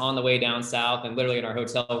components on the way down south, and literally in our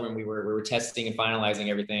hotel room, we were testing and finalizing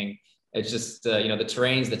everything. It's just, the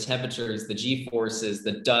terrains, the temperatures, the G-forces,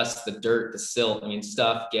 the dust, the dirt, the silt,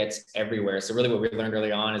 stuff gets everywhere. So really what we learned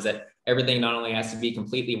early on is that everything not only has to be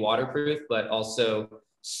completely waterproof, but also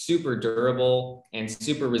super durable and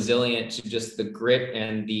super resilient to just the grit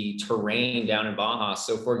and the terrain down in Baja.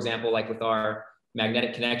 So for example, like with our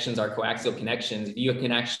magnetic connections, our coaxial connections, if you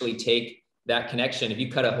can actually take that connection, if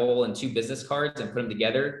you cut a hole in 2 business cards and put them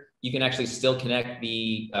together, you can actually still connect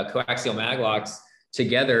the coaxial mag locks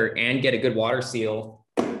together and get a good water seal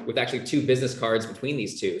with actually 2 business cards between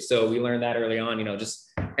these 2. So we learned that early on,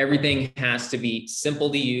 just everything has to be simple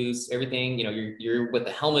to use. Everything, you're with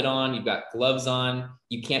the helmet on, you've got gloves on,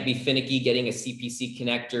 you can't be finicky getting a CPC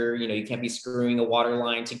connector, you can't be screwing a water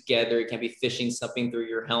line together, you can't be fishing something through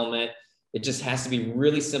your helmet. It just has to be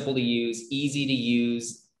really simple to use, easy to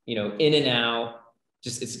use, in and out.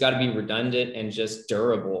 Just, it's got to be redundant and just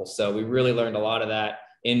durable. So we really learned a lot of that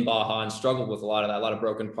in Baja and struggled with a lot of that, a lot of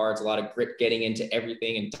broken parts, a lot of grit getting into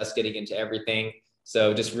everything and dust getting into everything.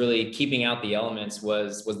 So just really keeping out the elements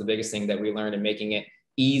was the biggest thing that we learned, and making it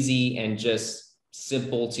easy and just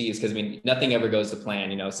simple to use, because I mean, nothing ever goes to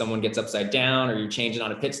plan. You know, someone gets upside down, or you're changing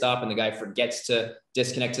on a pit stop and the guy forgets to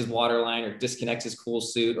disconnect his water line or disconnect his cool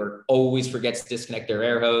suit, or always forgets to disconnect their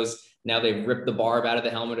air hose. Now they rip the barb out of the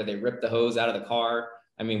helmet, or they rip the hose out of the car.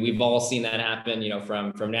 I mean, we've all seen that happen, you know,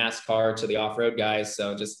 from NASCAR to the off-road guys.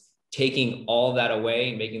 So just taking all of that away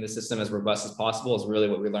and making the system as robust as possible is really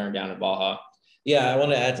what we learned down at Baja. Yeah, I want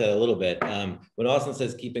to add to that a little bit. When Austin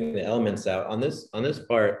says keeping the elements out, on this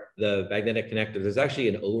part, the magnetic connector, there's actually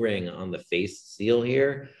an O-ring on the face seal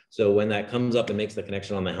here. So when that comes up and makes the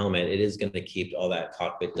connection on the helmet, it is going to keep all that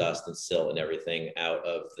cockpit dust and silt and everything out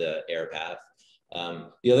of the air path.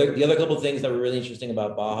 The other couple of things that were really interesting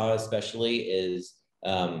about Baja especially is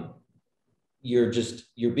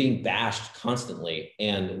you're being bashed constantly.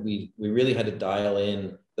 And we really had to dial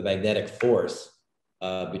in the magnetic force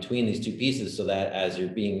between these two pieces, so that as you're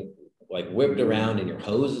being like whipped around and your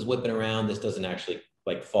hose is whipping around, this doesn't actually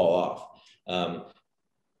like fall off.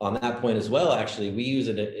 On that point as well, actually, we use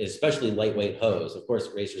an especially lightweight hose. Of course,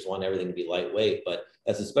 racers want everything to be lightweight, but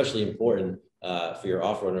that's especially important for your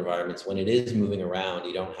off-road environments. When it is moving around,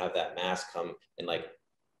 you don't have that mass come and like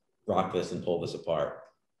rock this and pull this apart.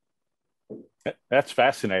 That's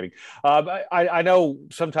fascinating. I know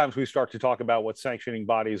sometimes we start to talk about what sanctioning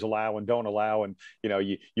bodies allow and don't allow. And, you know,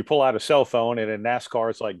 you pull out a cell phone, and in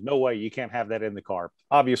NASCAR, it's like, no way, you can't have that in the car.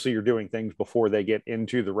 Obviously, you're doing things before they get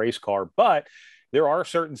into the race car, but there are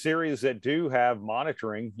certain series that do have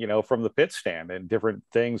monitoring, you know, from the pit stand and different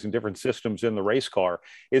things and different systems in the race car.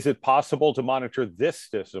 Is it possible to monitor this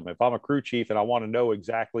system? If I'm a crew chief and I want to know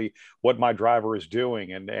exactly what my driver is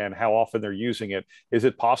doing and how often they're using it, is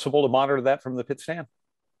it possible to monitor that from the pit stand?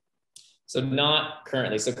 So not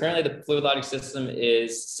currently. So currently the Fluid Logic system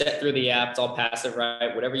is set through the app. It's all passive,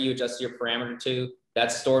 right? Whatever you adjust your parameter to,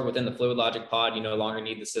 that's stored within the Fluid Logic pod. You no longer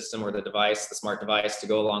need the system or the device, the smart device, to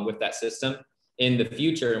go along with that system. In the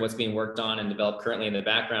future, and what's being worked on and developed currently in the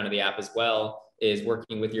background of the app as well, is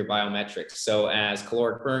working with your biometrics. So as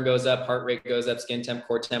caloric burn goes up, heart rate goes up, skin temp,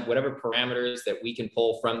 core temp, whatever parameters that we can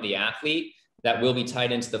pull from the athlete, that will be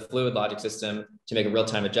tied into the Fluid Logic system to make a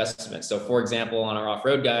real-time adjustment. So for example, on our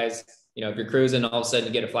off-road guys, you know, if you're cruising, all of a sudden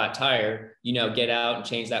you get a flat tire, you know, get out and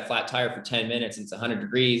change that flat tire for 10 minutes, and it's 100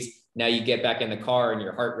 degrees. Now you get back in the car and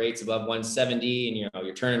your heart rate's above 170, and, you know,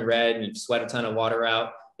 you're turning red and you've sweat a ton of water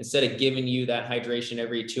out. Instead of giving you that hydration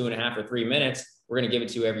every 2.5 or 3 minutes, we're going to give it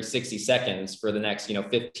to you every 60 seconds for the next,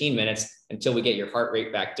 15 minutes until we get your heart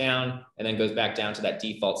rate back down, and then goes back down to that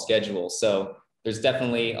default schedule. So there's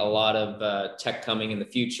definitely a lot of tech coming in the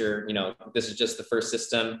future. You know, this is just the first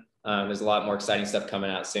system. There's a lot more exciting stuff coming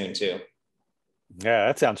out soon too. Yeah,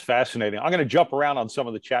 that sounds fascinating. I'm going to jump around on some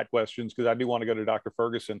of the chat questions because I do want to go to Dr.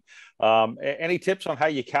 Ferguson. Any tips on how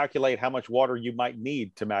you calculate how much water you might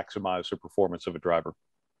need to maximize the performance of a driver?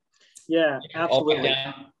 Yeah, absolutely.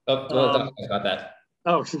 About that.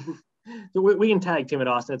 Oh, we can tag team it,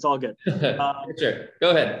 Austin. It's all good. Sure. Go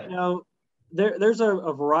ahead. You know, there's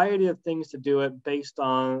a variety of things to do it based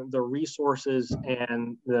on the resources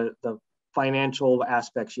and the financial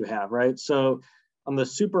aspects you have, right? So on the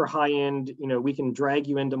super high end, you know, we can drag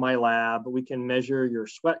you into my lab. We can measure your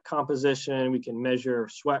sweat composition. We can measure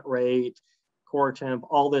sweat rate, core temp,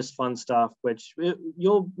 all this fun stuff, which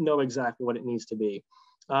you'll know exactly what it needs to be.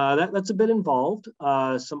 That's a bit involved.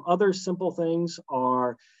 Some other simple things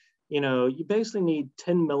are, you know, you basically need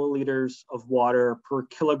 10 milliliters of water per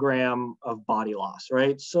kilogram of body loss,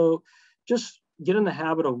 right? So just get in the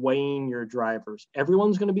habit of weighing your drivers.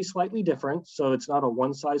 Everyone's going to be slightly different, so it's not a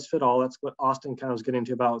one size fit all. That's what Austin kind of was getting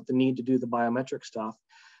into about the need to do the biometric stuff.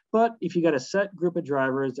 But if you got a set group of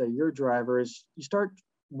drivers that are your drivers, you start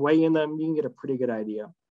weighing them, you can get a pretty good idea.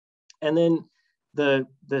 And then the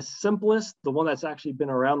simplest, the one that's actually been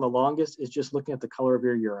around the longest, is just looking at the color of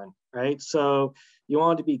your urine, right? So you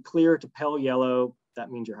want it to be clear to pale yellow.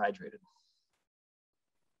 That means you're hydrated.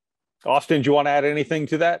 Austin, do you want to add anything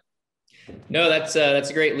to that? No, that's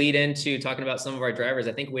a great lead into talking about some of our drivers.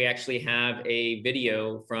 I think we actually have a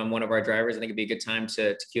video from one of our drivers. I think it'd be a good time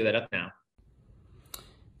to cue that up now.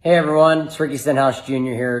 Hey everyone, it's Ricky Stenhouse Jr.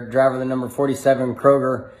 here, driver of the number 47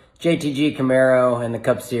 Kroger JTG Camaro in the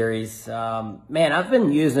Cup Series. Man, I've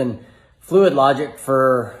been using Fluid Logic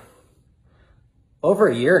for over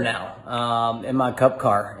a year now in my Cup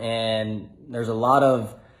car, and there's a lot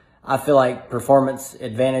of, I feel like, performance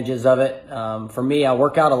advantages of it. For me, I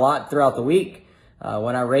work out a lot throughout the week.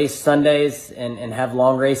 When I race Sundays and have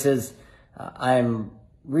long races, I'm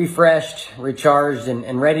refreshed, recharged,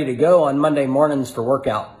 and ready to go on Monday mornings for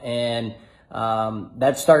workout. And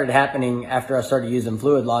that started happening after I started using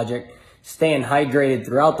Fluid Logic, staying hydrated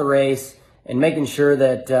throughout the race and making sure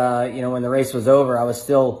that, you know, when the race was over, I was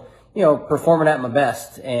still performing at my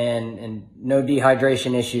best and no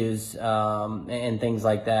dehydration issues, and things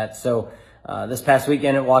like that. So, this past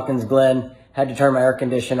weekend at Watkins Glen, had to turn my air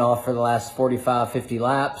condition off for the last 45, 50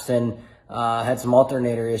 laps and, had some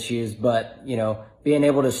alternator issues, but, being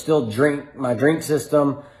able to still drink my drink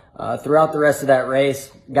system, throughout the rest of that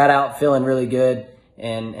race, got out feeling really good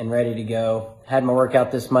and ready to go. Had my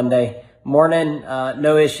workout this Monday morning,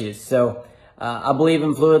 no issues. So, I believe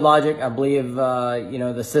in Fluid Logic. I believe,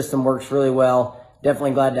 the system works really well.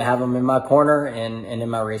 Definitely glad to have them in my corner and in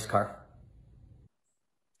my race car.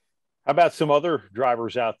 How about some other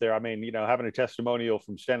drivers out there? I mean, having a testimonial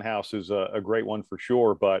from Stenhouse is a great one for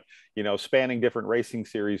sure, but, spanning different racing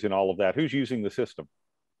series and all of that, who's using the system?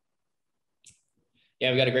 Yeah,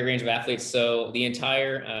 we've got a great range of athletes. So the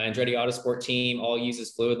entire Andretti Autosport team all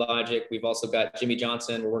uses Fluid Logic. We've also got Jimmy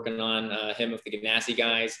Johnson. We're working on him with the Ganassi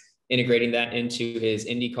guys, integrating that into his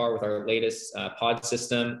IndyCar with our latest pod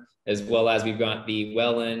system, as well as we've got the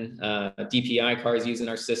Wellen DPI cars using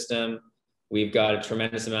our system. We've got a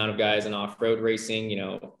tremendous amount of guys in off-road racing.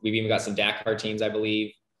 We've even got some Dakar teams, I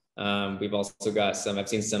believe. We've also got I've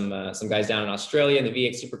seen some guys down in Australia in the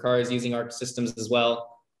V8 supercars using our systems as well.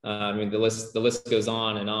 I mean, the list goes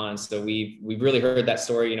on and on. So we've really heard that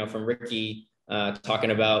story, from Ricky,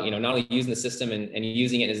 talking about, not only using the system and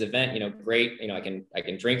using it as an event, great, I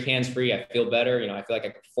can drink hands-free. I feel better. I feel like I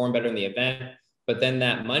can perform better in the event. But then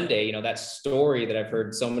that Monday, that story that I've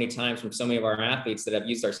heard so many times from so many of our athletes that have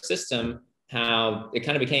used our system, how it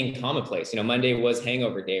kind of became commonplace. Monday was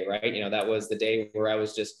hangover day, right? That was the day where I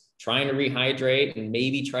was just trying to rehydrate and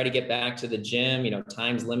maybe try to get back to the gym.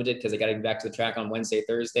 Time's limited because I got to get back to the track on Wednesday,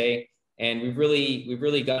 Thursday. And we've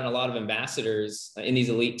really gotten a lot of ambassadors in these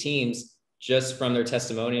elite teams just from their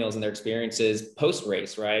testimonials and their experiences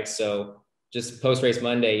post-race, right? So just post-race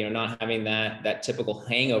Monday, not having that typical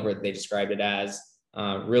hangover that they described it as,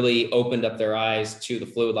 really opened up their eyes to the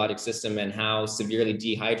Fluid Logic system and how severely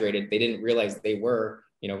dehydrated they didn't realize they were,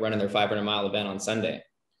 running their 500-mile event on Sunday.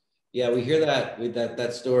 Yeah, we hear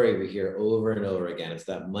that story. We hear over and over again. It's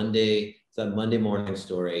that Monday morning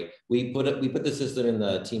story. We put the system in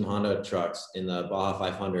the Team Honda trucks in the Baja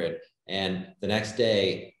 500, and the next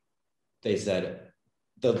day, they said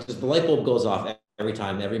the light bulb goes off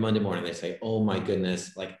every Monday morning. They say, "Oh my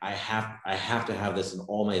goodness! Like I have to have this in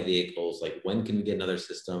all my vehicles. Like when can we get another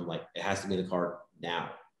system? Like it has to be in the car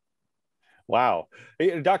now." Wow.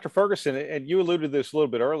 Dr. Ferguson, and you alluded to this a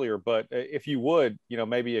little bit earlier, but if you would,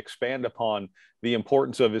 maybe expand upon the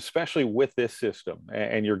importance of, especially with this system,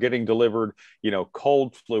 and you're getting delivered,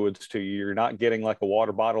 cold fluids to you. You're not getting like a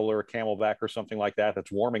water bottle or a Camelback or something like that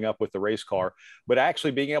that's warming up with the race car, but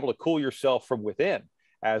actually being able to cool yourself from within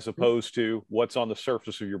as opposed to what's on the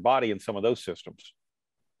surface of your body in some of those systems.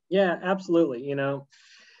 Yeah, absolutely.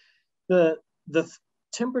 The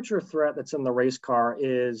temperature threat that's in the race car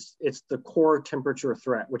it's the core temperature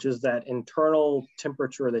threat, which is that internal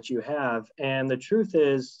temperature that you have. And the truth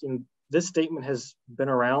is, this statement has been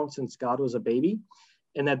around since God was a baby,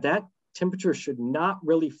 and that temperature should not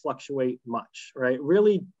really fluctuate much, right?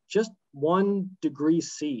 Really, just 1 degree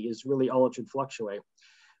C is really all it should fluctuate.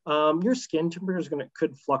 Your skin temperature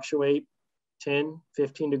could fluctuate 10,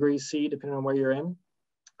 15 degrees C, depending on where you're in.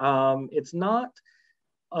 It's not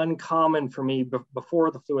uncommon for me before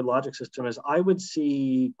the Fluid Logic system is I would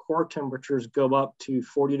see core temperatures go up to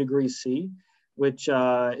 40 degrees C, which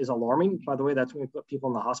is alarming. By the way, that's when we put people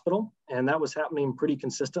in the hospital. And that was happening pretty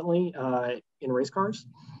consistently in race cars.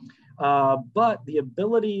 But the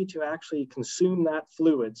ability to actually consume that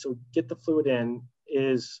fluid, so get the fluid in,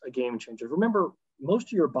 is a game changer. Remember, most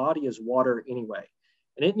of your body is water anyway,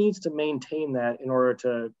 and it needs to maintain that in order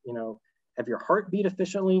to, have your heart beat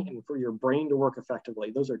efficiently and for your brain to work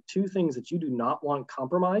effectively. Those are 2 things that you do not want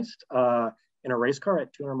compromised in a race car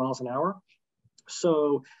at 200 miles an hour.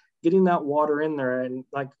 So getting that water in there, and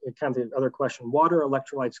like kind of the other question, water,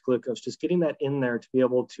 electrolytes, glucose, just getting that in there to be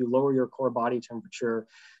able to lower your core body temperature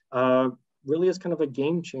really is kind of a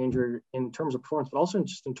game changer in terms of performance, but also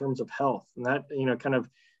just in terms of health. And that, kind of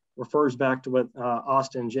refers back to what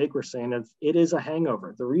Austin and Jake were saying, of it is a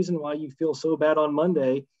hangover. The reason why you feel so bad on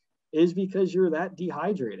Monday is because you're that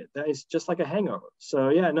dehydrated. That is just like a hangover. So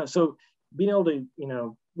so being able to,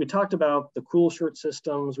 we talked about the cool shirt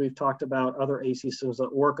systems. We've talked about other AC systems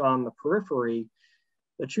that work on the periphery.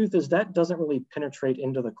 The truth is that doesn't really penetrate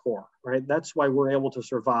into the core, right? That's why we're able to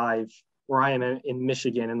survive where I am in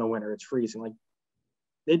Michigan in the winter. It's freezing. Like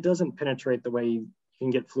it doesn't penetrate the way you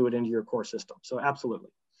can get fluid into your core system. So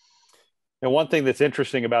absolutely. And one thing that's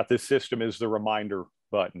interesting about this system is the reminder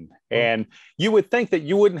button. And you would think that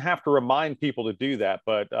you wouldn't have to remind people to do that.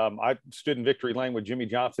 But I stood in victory lane with Jimmy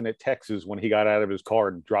Johnson at Texas when he got out of his car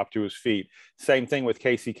and dropped to his feet. Same thing with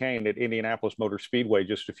Casey Kane at Indianapolis Motor Speedway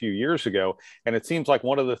just a few years ago. And it seems like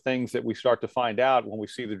one of the things that we start to find out when we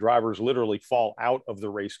see the drivers literally fall out of the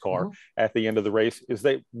race car at the end of the race is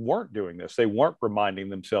they weren't doing this. They weren't reminding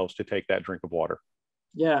themselves to take that drink of water.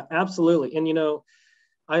 Yeah, absolutely. And, you know,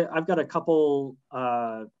 I've got a couple,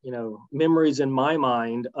 you know, memories in my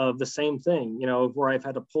mind of the same thing, you know, where I've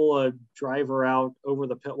had to pull a driver out over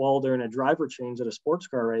the pit wall during a driver change at a sports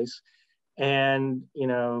car race. And, you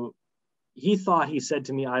know, he thought he said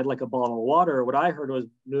to me, I'd like a bottle of water. What I heard was,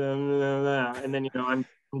 blah, blah, blah. And then, you know, I'm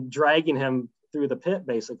dragging him through the pit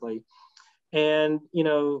basically. And, you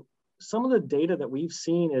know, some of the data that we've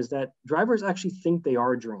seen is that drivers actually think they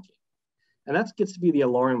are drinking. And that gets to be the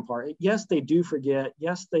alarming part. Yes, they do forget.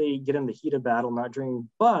 Yes, they get in the heat of battle, not drinking,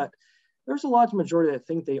 but there's a large majority that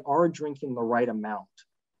think they are drinking the right amount.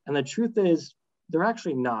 And the truth is they're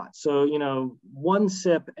actually not. So, you know, one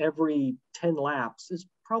sip every 10 laps is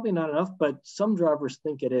probably not enough, but some drivers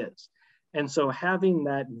think it is. And so having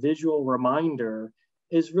that visual reminder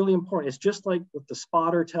is really important. It's just like what the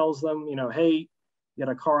spotter tells them, you know, hey, you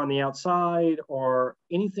got a car on the outside or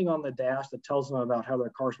anything on the dash that tells them about how their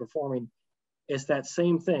car's performing. It's that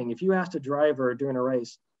same thing. If you asked a driver during a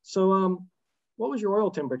race, so what was your oil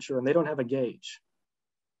temperature? And they don't have a gauge,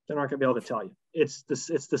 they're not gonna be able to tell you. It's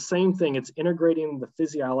the same thing. It's integrating the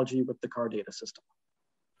physiology with the car data system.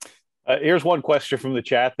 Here's one question from the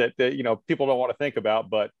chat that you know, people don't want to think about,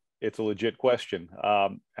 but it's a legit question.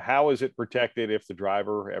 How is it protected if the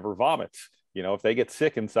driver ever vomits? You know, if they get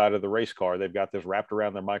sick inside of the race car, they've got this wrapped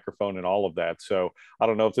around their microphone and all of that. So I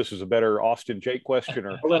don't know if this is a better Austin Jake question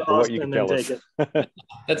or what you can tell us.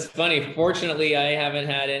 That's funny. Fortunately, I haven't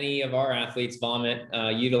had any of our athletes vomit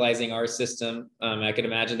utilizing our system. I can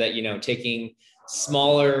imagine that, you know, taking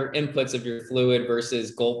smaller inputs of your fluid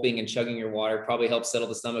versus gulping and chugging your water probably helps settle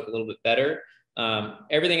the stomach a little bit better.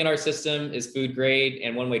 Everything in our system is food grade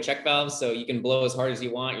and one-way check valves. So you can blow as hard as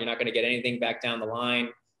you want. You're not going to get anything back down the line.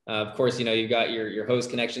 Of course, you know, you've got your hose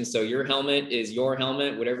connection. So your helmet is your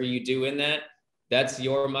helmet. Whatever you do in that, that's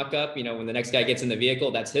your muck up. You know, when the next guy gets in the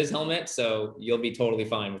vehicle, that's his helmet. So you'll be totally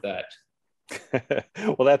fine with that.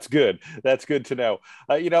 Well, that's good. That's good to know.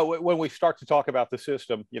 You know, when we start to talk about the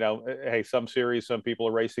system, you know, hey, some series, some people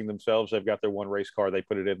are racing themselves. They've got their one race car, they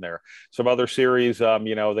put it in there. Some other series,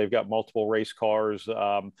 you know, they've got multiple race cars,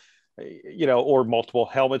 you know, or multiple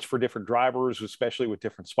helmets for different drivers, especially with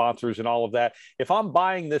different sponsors and all of that. If I'm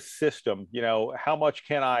buying this system, you know, how much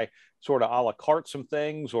can I sort of a la carte some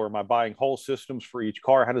things, or am I buying whole systems for each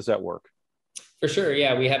car? How does that work? For sure.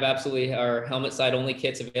 Yeah, we have absolutely our helmet side only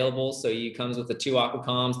kits available. So it comes with the 2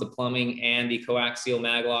 Aquacoms, the plumbing, and the coaxial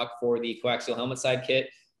maglock for the coaxial helmet side kit,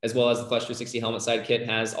 as well as the Flush 360 helmet side kit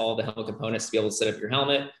has all the helmet components to be able to set up your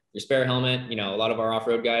helmet, your spare helmet. You know, a lot of our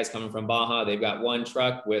off-road guys coming from Baja, they've got one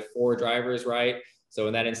truck with 4 drivers, right? So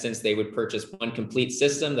in that instance, they would purchase one complete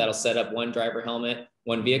system that'll set up one driver helmet,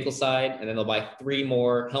 one vehicle side, and then they'll buy 3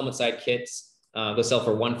 more helmet side kits. They'll sell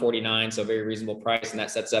for $149, so a very reasonable price, and that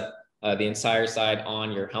sets up the entire side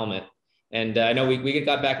on your helmet. And I know we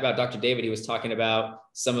got back about Dr. David. He was talking about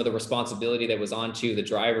some of the responsibility that was onto the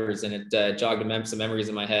drivers, and it jogged some memories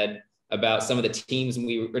in my head about some of the teams when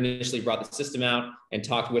we initially brought the system out and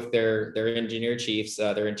talked with their engineer chiefs,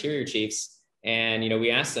 their interior chiefs. And, you know, we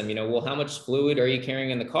asked them, you know, well, how much fluid are you carrying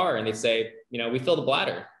in the car? And they'd say, you know, we fill the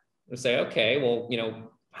bladder. We'd say, okay, well, you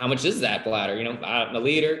know, how much is that bladder? You know, a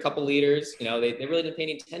liter, a couple liters, you know, they really didn't pay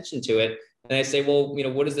any attention to it. And I say, well, you know,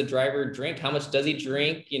 what does the driver drink? How much does he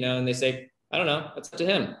drink? You know, and they say, I don't know, that's up to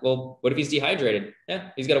him. Well, what if he's dehydrated? Yeah,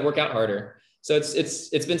 he's got to work out harder. So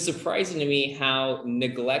it's been surprising to me how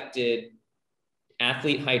neglected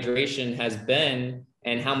athlete hydration has been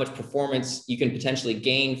and how much performance you can potentially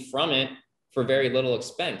gain from it for very little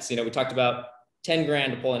expense. You know, we talked about 10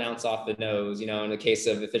 grand to pull an ounce off the nose. You know, in the case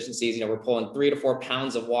of efficiencies, you know, we're pulling 3 to 4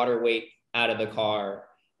 pounds of water weight out of the car.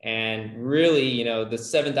 And really, you know, the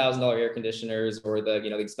 $7,000 air conditioners or the, you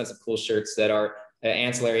know, the expensive cool shirts that are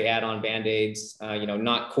ancillary add-on Band-Aids, you know,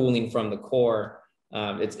 not cooling from the core.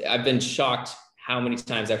 I've been shocked how many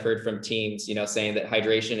times I've heard from teams, you know, saying that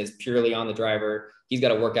hydration is purely on the driver. He's got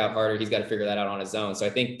to work out harder. He's got to figure that out on his own. So I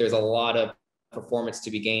think there's a lot of performance to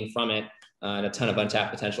be gained from it and a ton of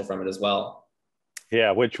untapped potential from it as well.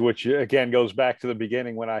 Yeah, which again goes back to the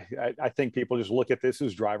beginning when I think people just look at this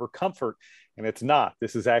as driver comfort, and it's not.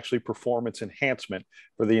 This is actually performance enhancement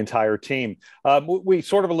for the entire team. We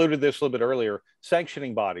sort of alluded to this a little bit earlier.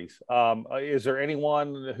 Sanctioning bodies. Is there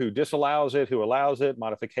anyone who disallows it, who allows it?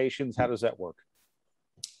 Modifications? How does that work?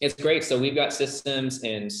 It's great. So we've got systems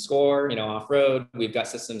in SCORE, off-road. We've got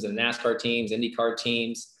systems in NASCAR teams, IndyCar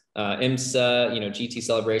teams, IMSA, GT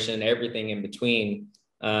Celebration, everything in between.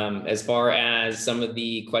 As far as some of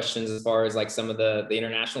the questions, as far as like some of the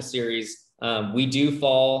international series, we do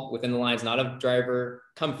fall within the lines, not of driver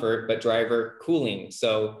comfort, but driver cooling.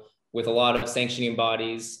 So with a lot of sanctioning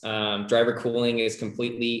bodies, driver cooling is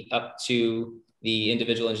completely up to the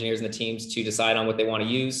individual engineers and the teams to decide on what they want to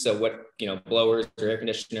use. So what, blowers or air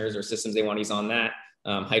conditioners or systems they want to use on that.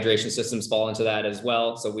 Hydration systems fall into that as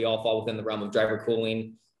well. So we all fall within the realm of driver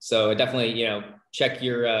cooling. So definitely, check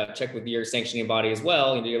with your sanctioning body as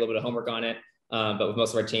well. You do a little bit of homework on it. But with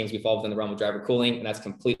most of our teams, we fall within the realm of driver cooling, and that's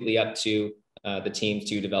completely up to the teams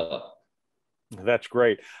to develop. That's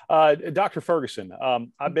great. Dr. Ferguson,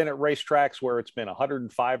 I've been at racetracks where it's been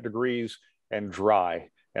 105 degrees and dry.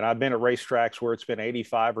 And I've been at racetracks where it's been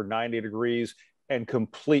 85 or 90 degrees and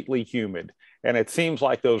completely humid. And it seems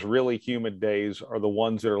like those really humid days are the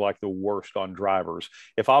ones that are like the worst on drivers.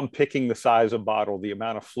 If I'm picking the size of bottle, the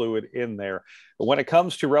amount of fluid in there, but when it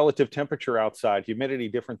comes to relative temperature outside, humidity,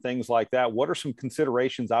 different things like that, what are some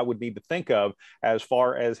considerations I would need to think of as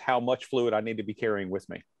far as how much fluid I need to be carrying with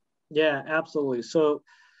me? Yeah, absolutely. So,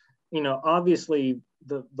 obviously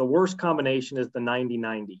the worst combination is the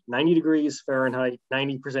 90-90, 90 degrees Fahrenheit,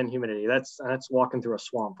 90% humidity. That's walking through a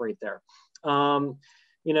swamp right there.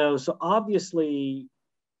 So obviously,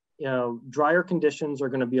 drier conditions are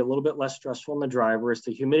going to be a little bit less stressful on the driver. It's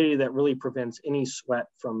the humidity that really prevents any sweat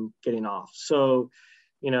from getting off. So,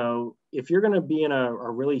 if you're going to be in a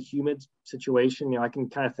really humid situation, I can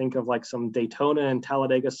kind of think of like some Daytona and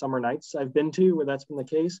Talladega summer nights I've been to where that's been the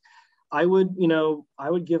case. I would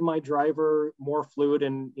give my driver more fluid,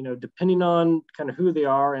 and, depending on kind of who they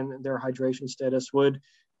are and their hydration status, would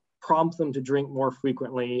prompt them to drink more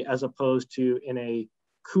frequently as opposed to in a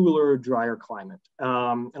cooler, drier climate.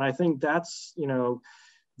 And I think that's, the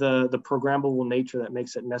programmable nature that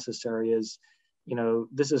makes it necessary is,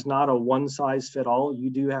 this is not a one size fit all. You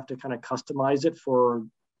do have to kind of customize it for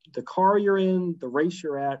the car you're in, the race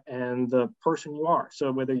you're at, and the person you are.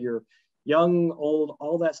 So whether you're young, old,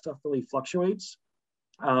 all that stuff really fluctuates.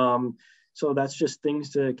 So that's just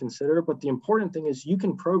things to consider. But the important thing is you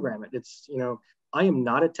can program it. It's, I am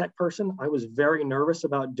not a tech person. I was very nervous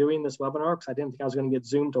about doing this webinar because I didn't think I was going to get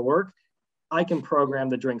Zoom to work. I can program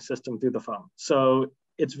the drink system through the phone. So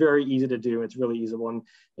it's very easy to do. It's really easy. And,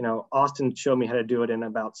 Austin showed me how to do it in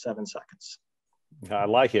about 7 seconds. I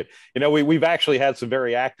like it. We've actually had some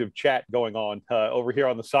very active chat going on over here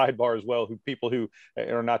on the sidebar as well. People who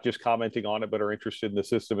are not just commenting on it, but are interested in the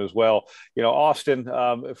system as well. Austin,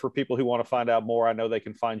 for people who want to find out more, I know they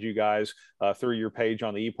can find you guys through your page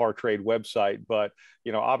on the eParTrade website. But,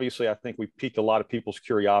 obviously, I think we've piqued a lot of people's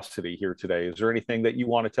curiosity here today. Is there anything that you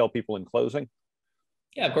want to tell people in closing?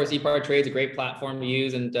 Yeah, of course, eParTrade is a great platform to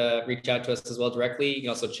use, and reach out to us as well directly. You can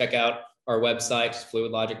also check out our website,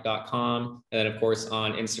 fluidlogic.com. And then, of course,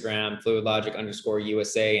 on Instagram,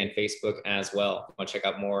 fluidlogic_USA, and Facebook as well. I'll check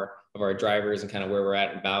out more of our drivers and kind of where we're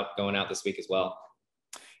at and about going out this week as well.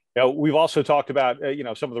 We've also talked about,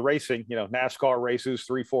 some of the racing, NASCAR races,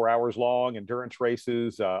 3-4 hours long, endurance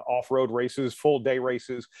races, off-road races, full day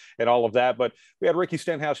races, and all of that. But we had Ricky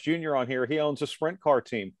Stenhouse Jr. on here. He owns a sprint car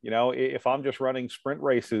team. If I'm just running sprint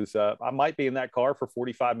races, I might be in that car for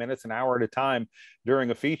 45 minutes, an hour at a time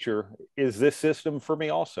during a feature. Is this system for me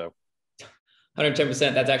also?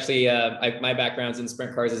 110%. That's actually my background's in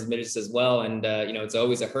sprint cars as midgets as well. And, it's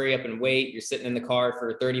always a hurry up and wait. You're sitting in the car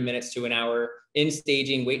for 30 minutes to an hour in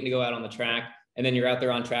staging, waiting to go out on the track. And then you're out there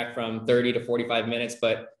on track from 30 to 45 minutes,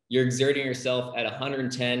 but you're exerting yourself at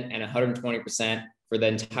 110 and 120% for the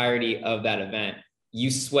entirety of that event. You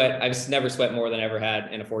sweat. I've never sweat more than I ever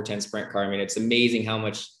had in a 410 sprint car. I mean, it's amazing how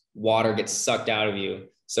much water gets sucked out of you.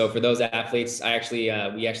 So for those athletes,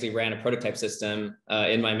 we actually ran a prototype system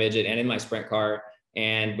in my midget and in my sprint car.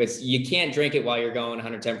 And you can't drink it while you're going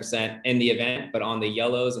 110% in the event, but on the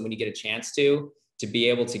yellows and when you get a chance to be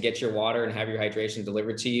able to get your water and have your hydration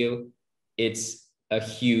delivered to you, it's a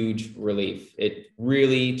huge relief. It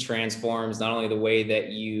really transforms not only the way that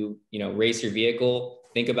you race your vehicle,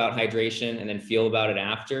 think about hydration, and then feel about it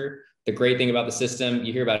after. The great thing about the system,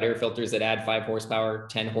 you hear about air filters that add 5 horsepower,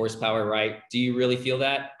 10 horsepower, right? Do you really feel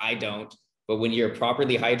that? I don't. But when you're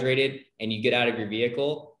properly hydrated and you get out of your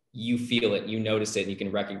vehicle, you feel it, you notice it, and you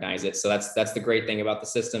can recognize it. So that's the great thing about the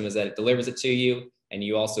system, is that it delivers it to you, and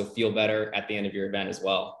you also feel better at the end of your event as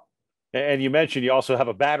well. And you mentioned you also have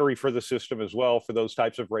a battery for the system as well for those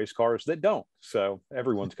types of race cars that don't. So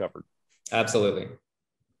everyone's covered. Absolutely.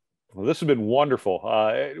 Well, this has been wonderful.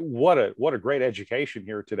 What a great education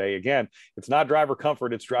here today. Again, it's not driver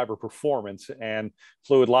comfort, it's driver performance, and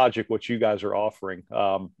Fluid Logic, what you guys are offering,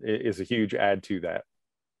 is a huge add to that.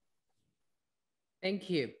 Thank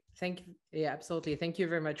you. Thank you. Yeah, absolutely. Thank you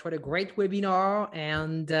very much. What a great webinar.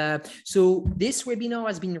 And so this webinar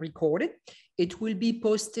has been recorded. It will be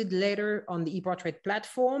posted later on the ePartrade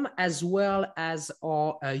platform, as well as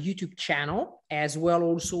our YouTube channel, as well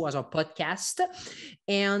also as our podcast.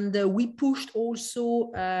 And we pushed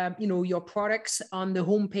also, your products on the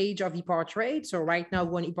homepage of ePartrade. So right now,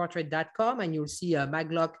 go on ePartrade.com and you'll see a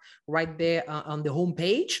Maglock right there on the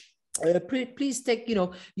homepage. Please take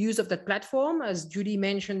use of that platform. As Judy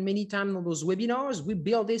mentioned many times on those webinars, we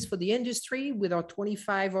build this for the industry with our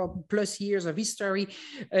 25 or plus years of history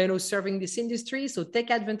serving this industry. So take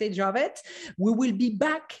advantage of it. We will be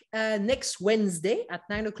back next Wednesday at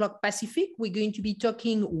 9 o'clock Pacific. We're going to be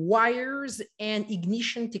talking wires and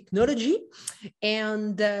ignition technology,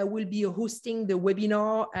 and we'll be hosting the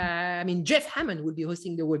webinar. Jeff Hammond will be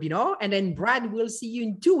hosting the webinar, and then Brad will see you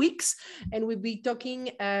in 2 weeks, and we'll be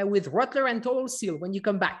talking with Rottler and Total Seal when you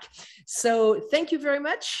come back. So thank you very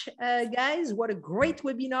much, guys. What a great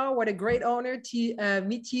webinar. What a great honor to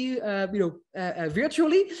meet you,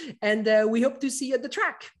 virtually. And we hope to see you at the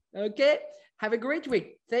track. Okay. Have a great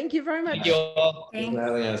week. Thank you very much. Thank you all. Thanks for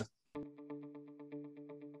having us.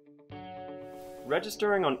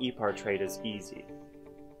 Registering on ePartrade is easy.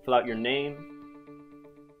 Fill out your name,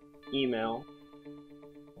 email,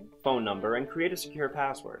 phone number, and create a secure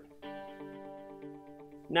password.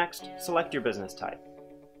 Next, select your business type.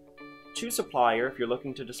 Choose supplier if you're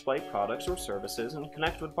looking to display products or services and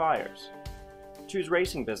connect with buyers. Choose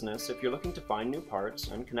racing business if you're looking to find new parts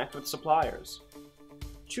and connect with suppliers.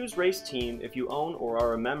 Choose race team if you own or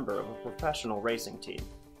are a member of a professional racing team.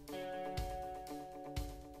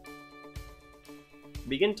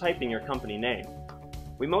 Begin typing your company name.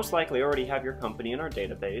 We most likely already have your company in our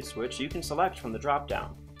database, which you can select from the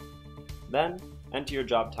drop-down. Then, enter your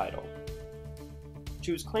job title.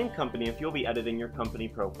 Choose Claim Company if you'll be editing your company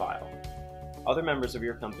profile. Other members of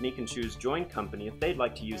your company can choose Join Company if they'd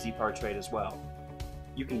like to use ePartrade as well.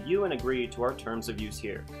 You can view and agree to our terms of use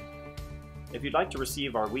here. If you'd like to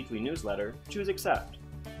receive our weekly newsletter, choose Accept.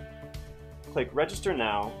 Click Register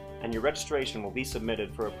Now, and your registration will be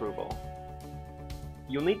submitted for approval.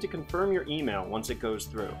 You'll need to confirm your email once it goes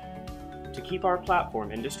through. To keep our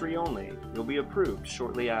platform industry only, you'll be approved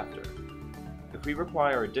shortly after. If we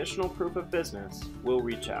require additional proof of business, we'll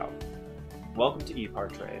reach out. Welcome to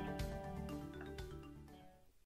ePartrade.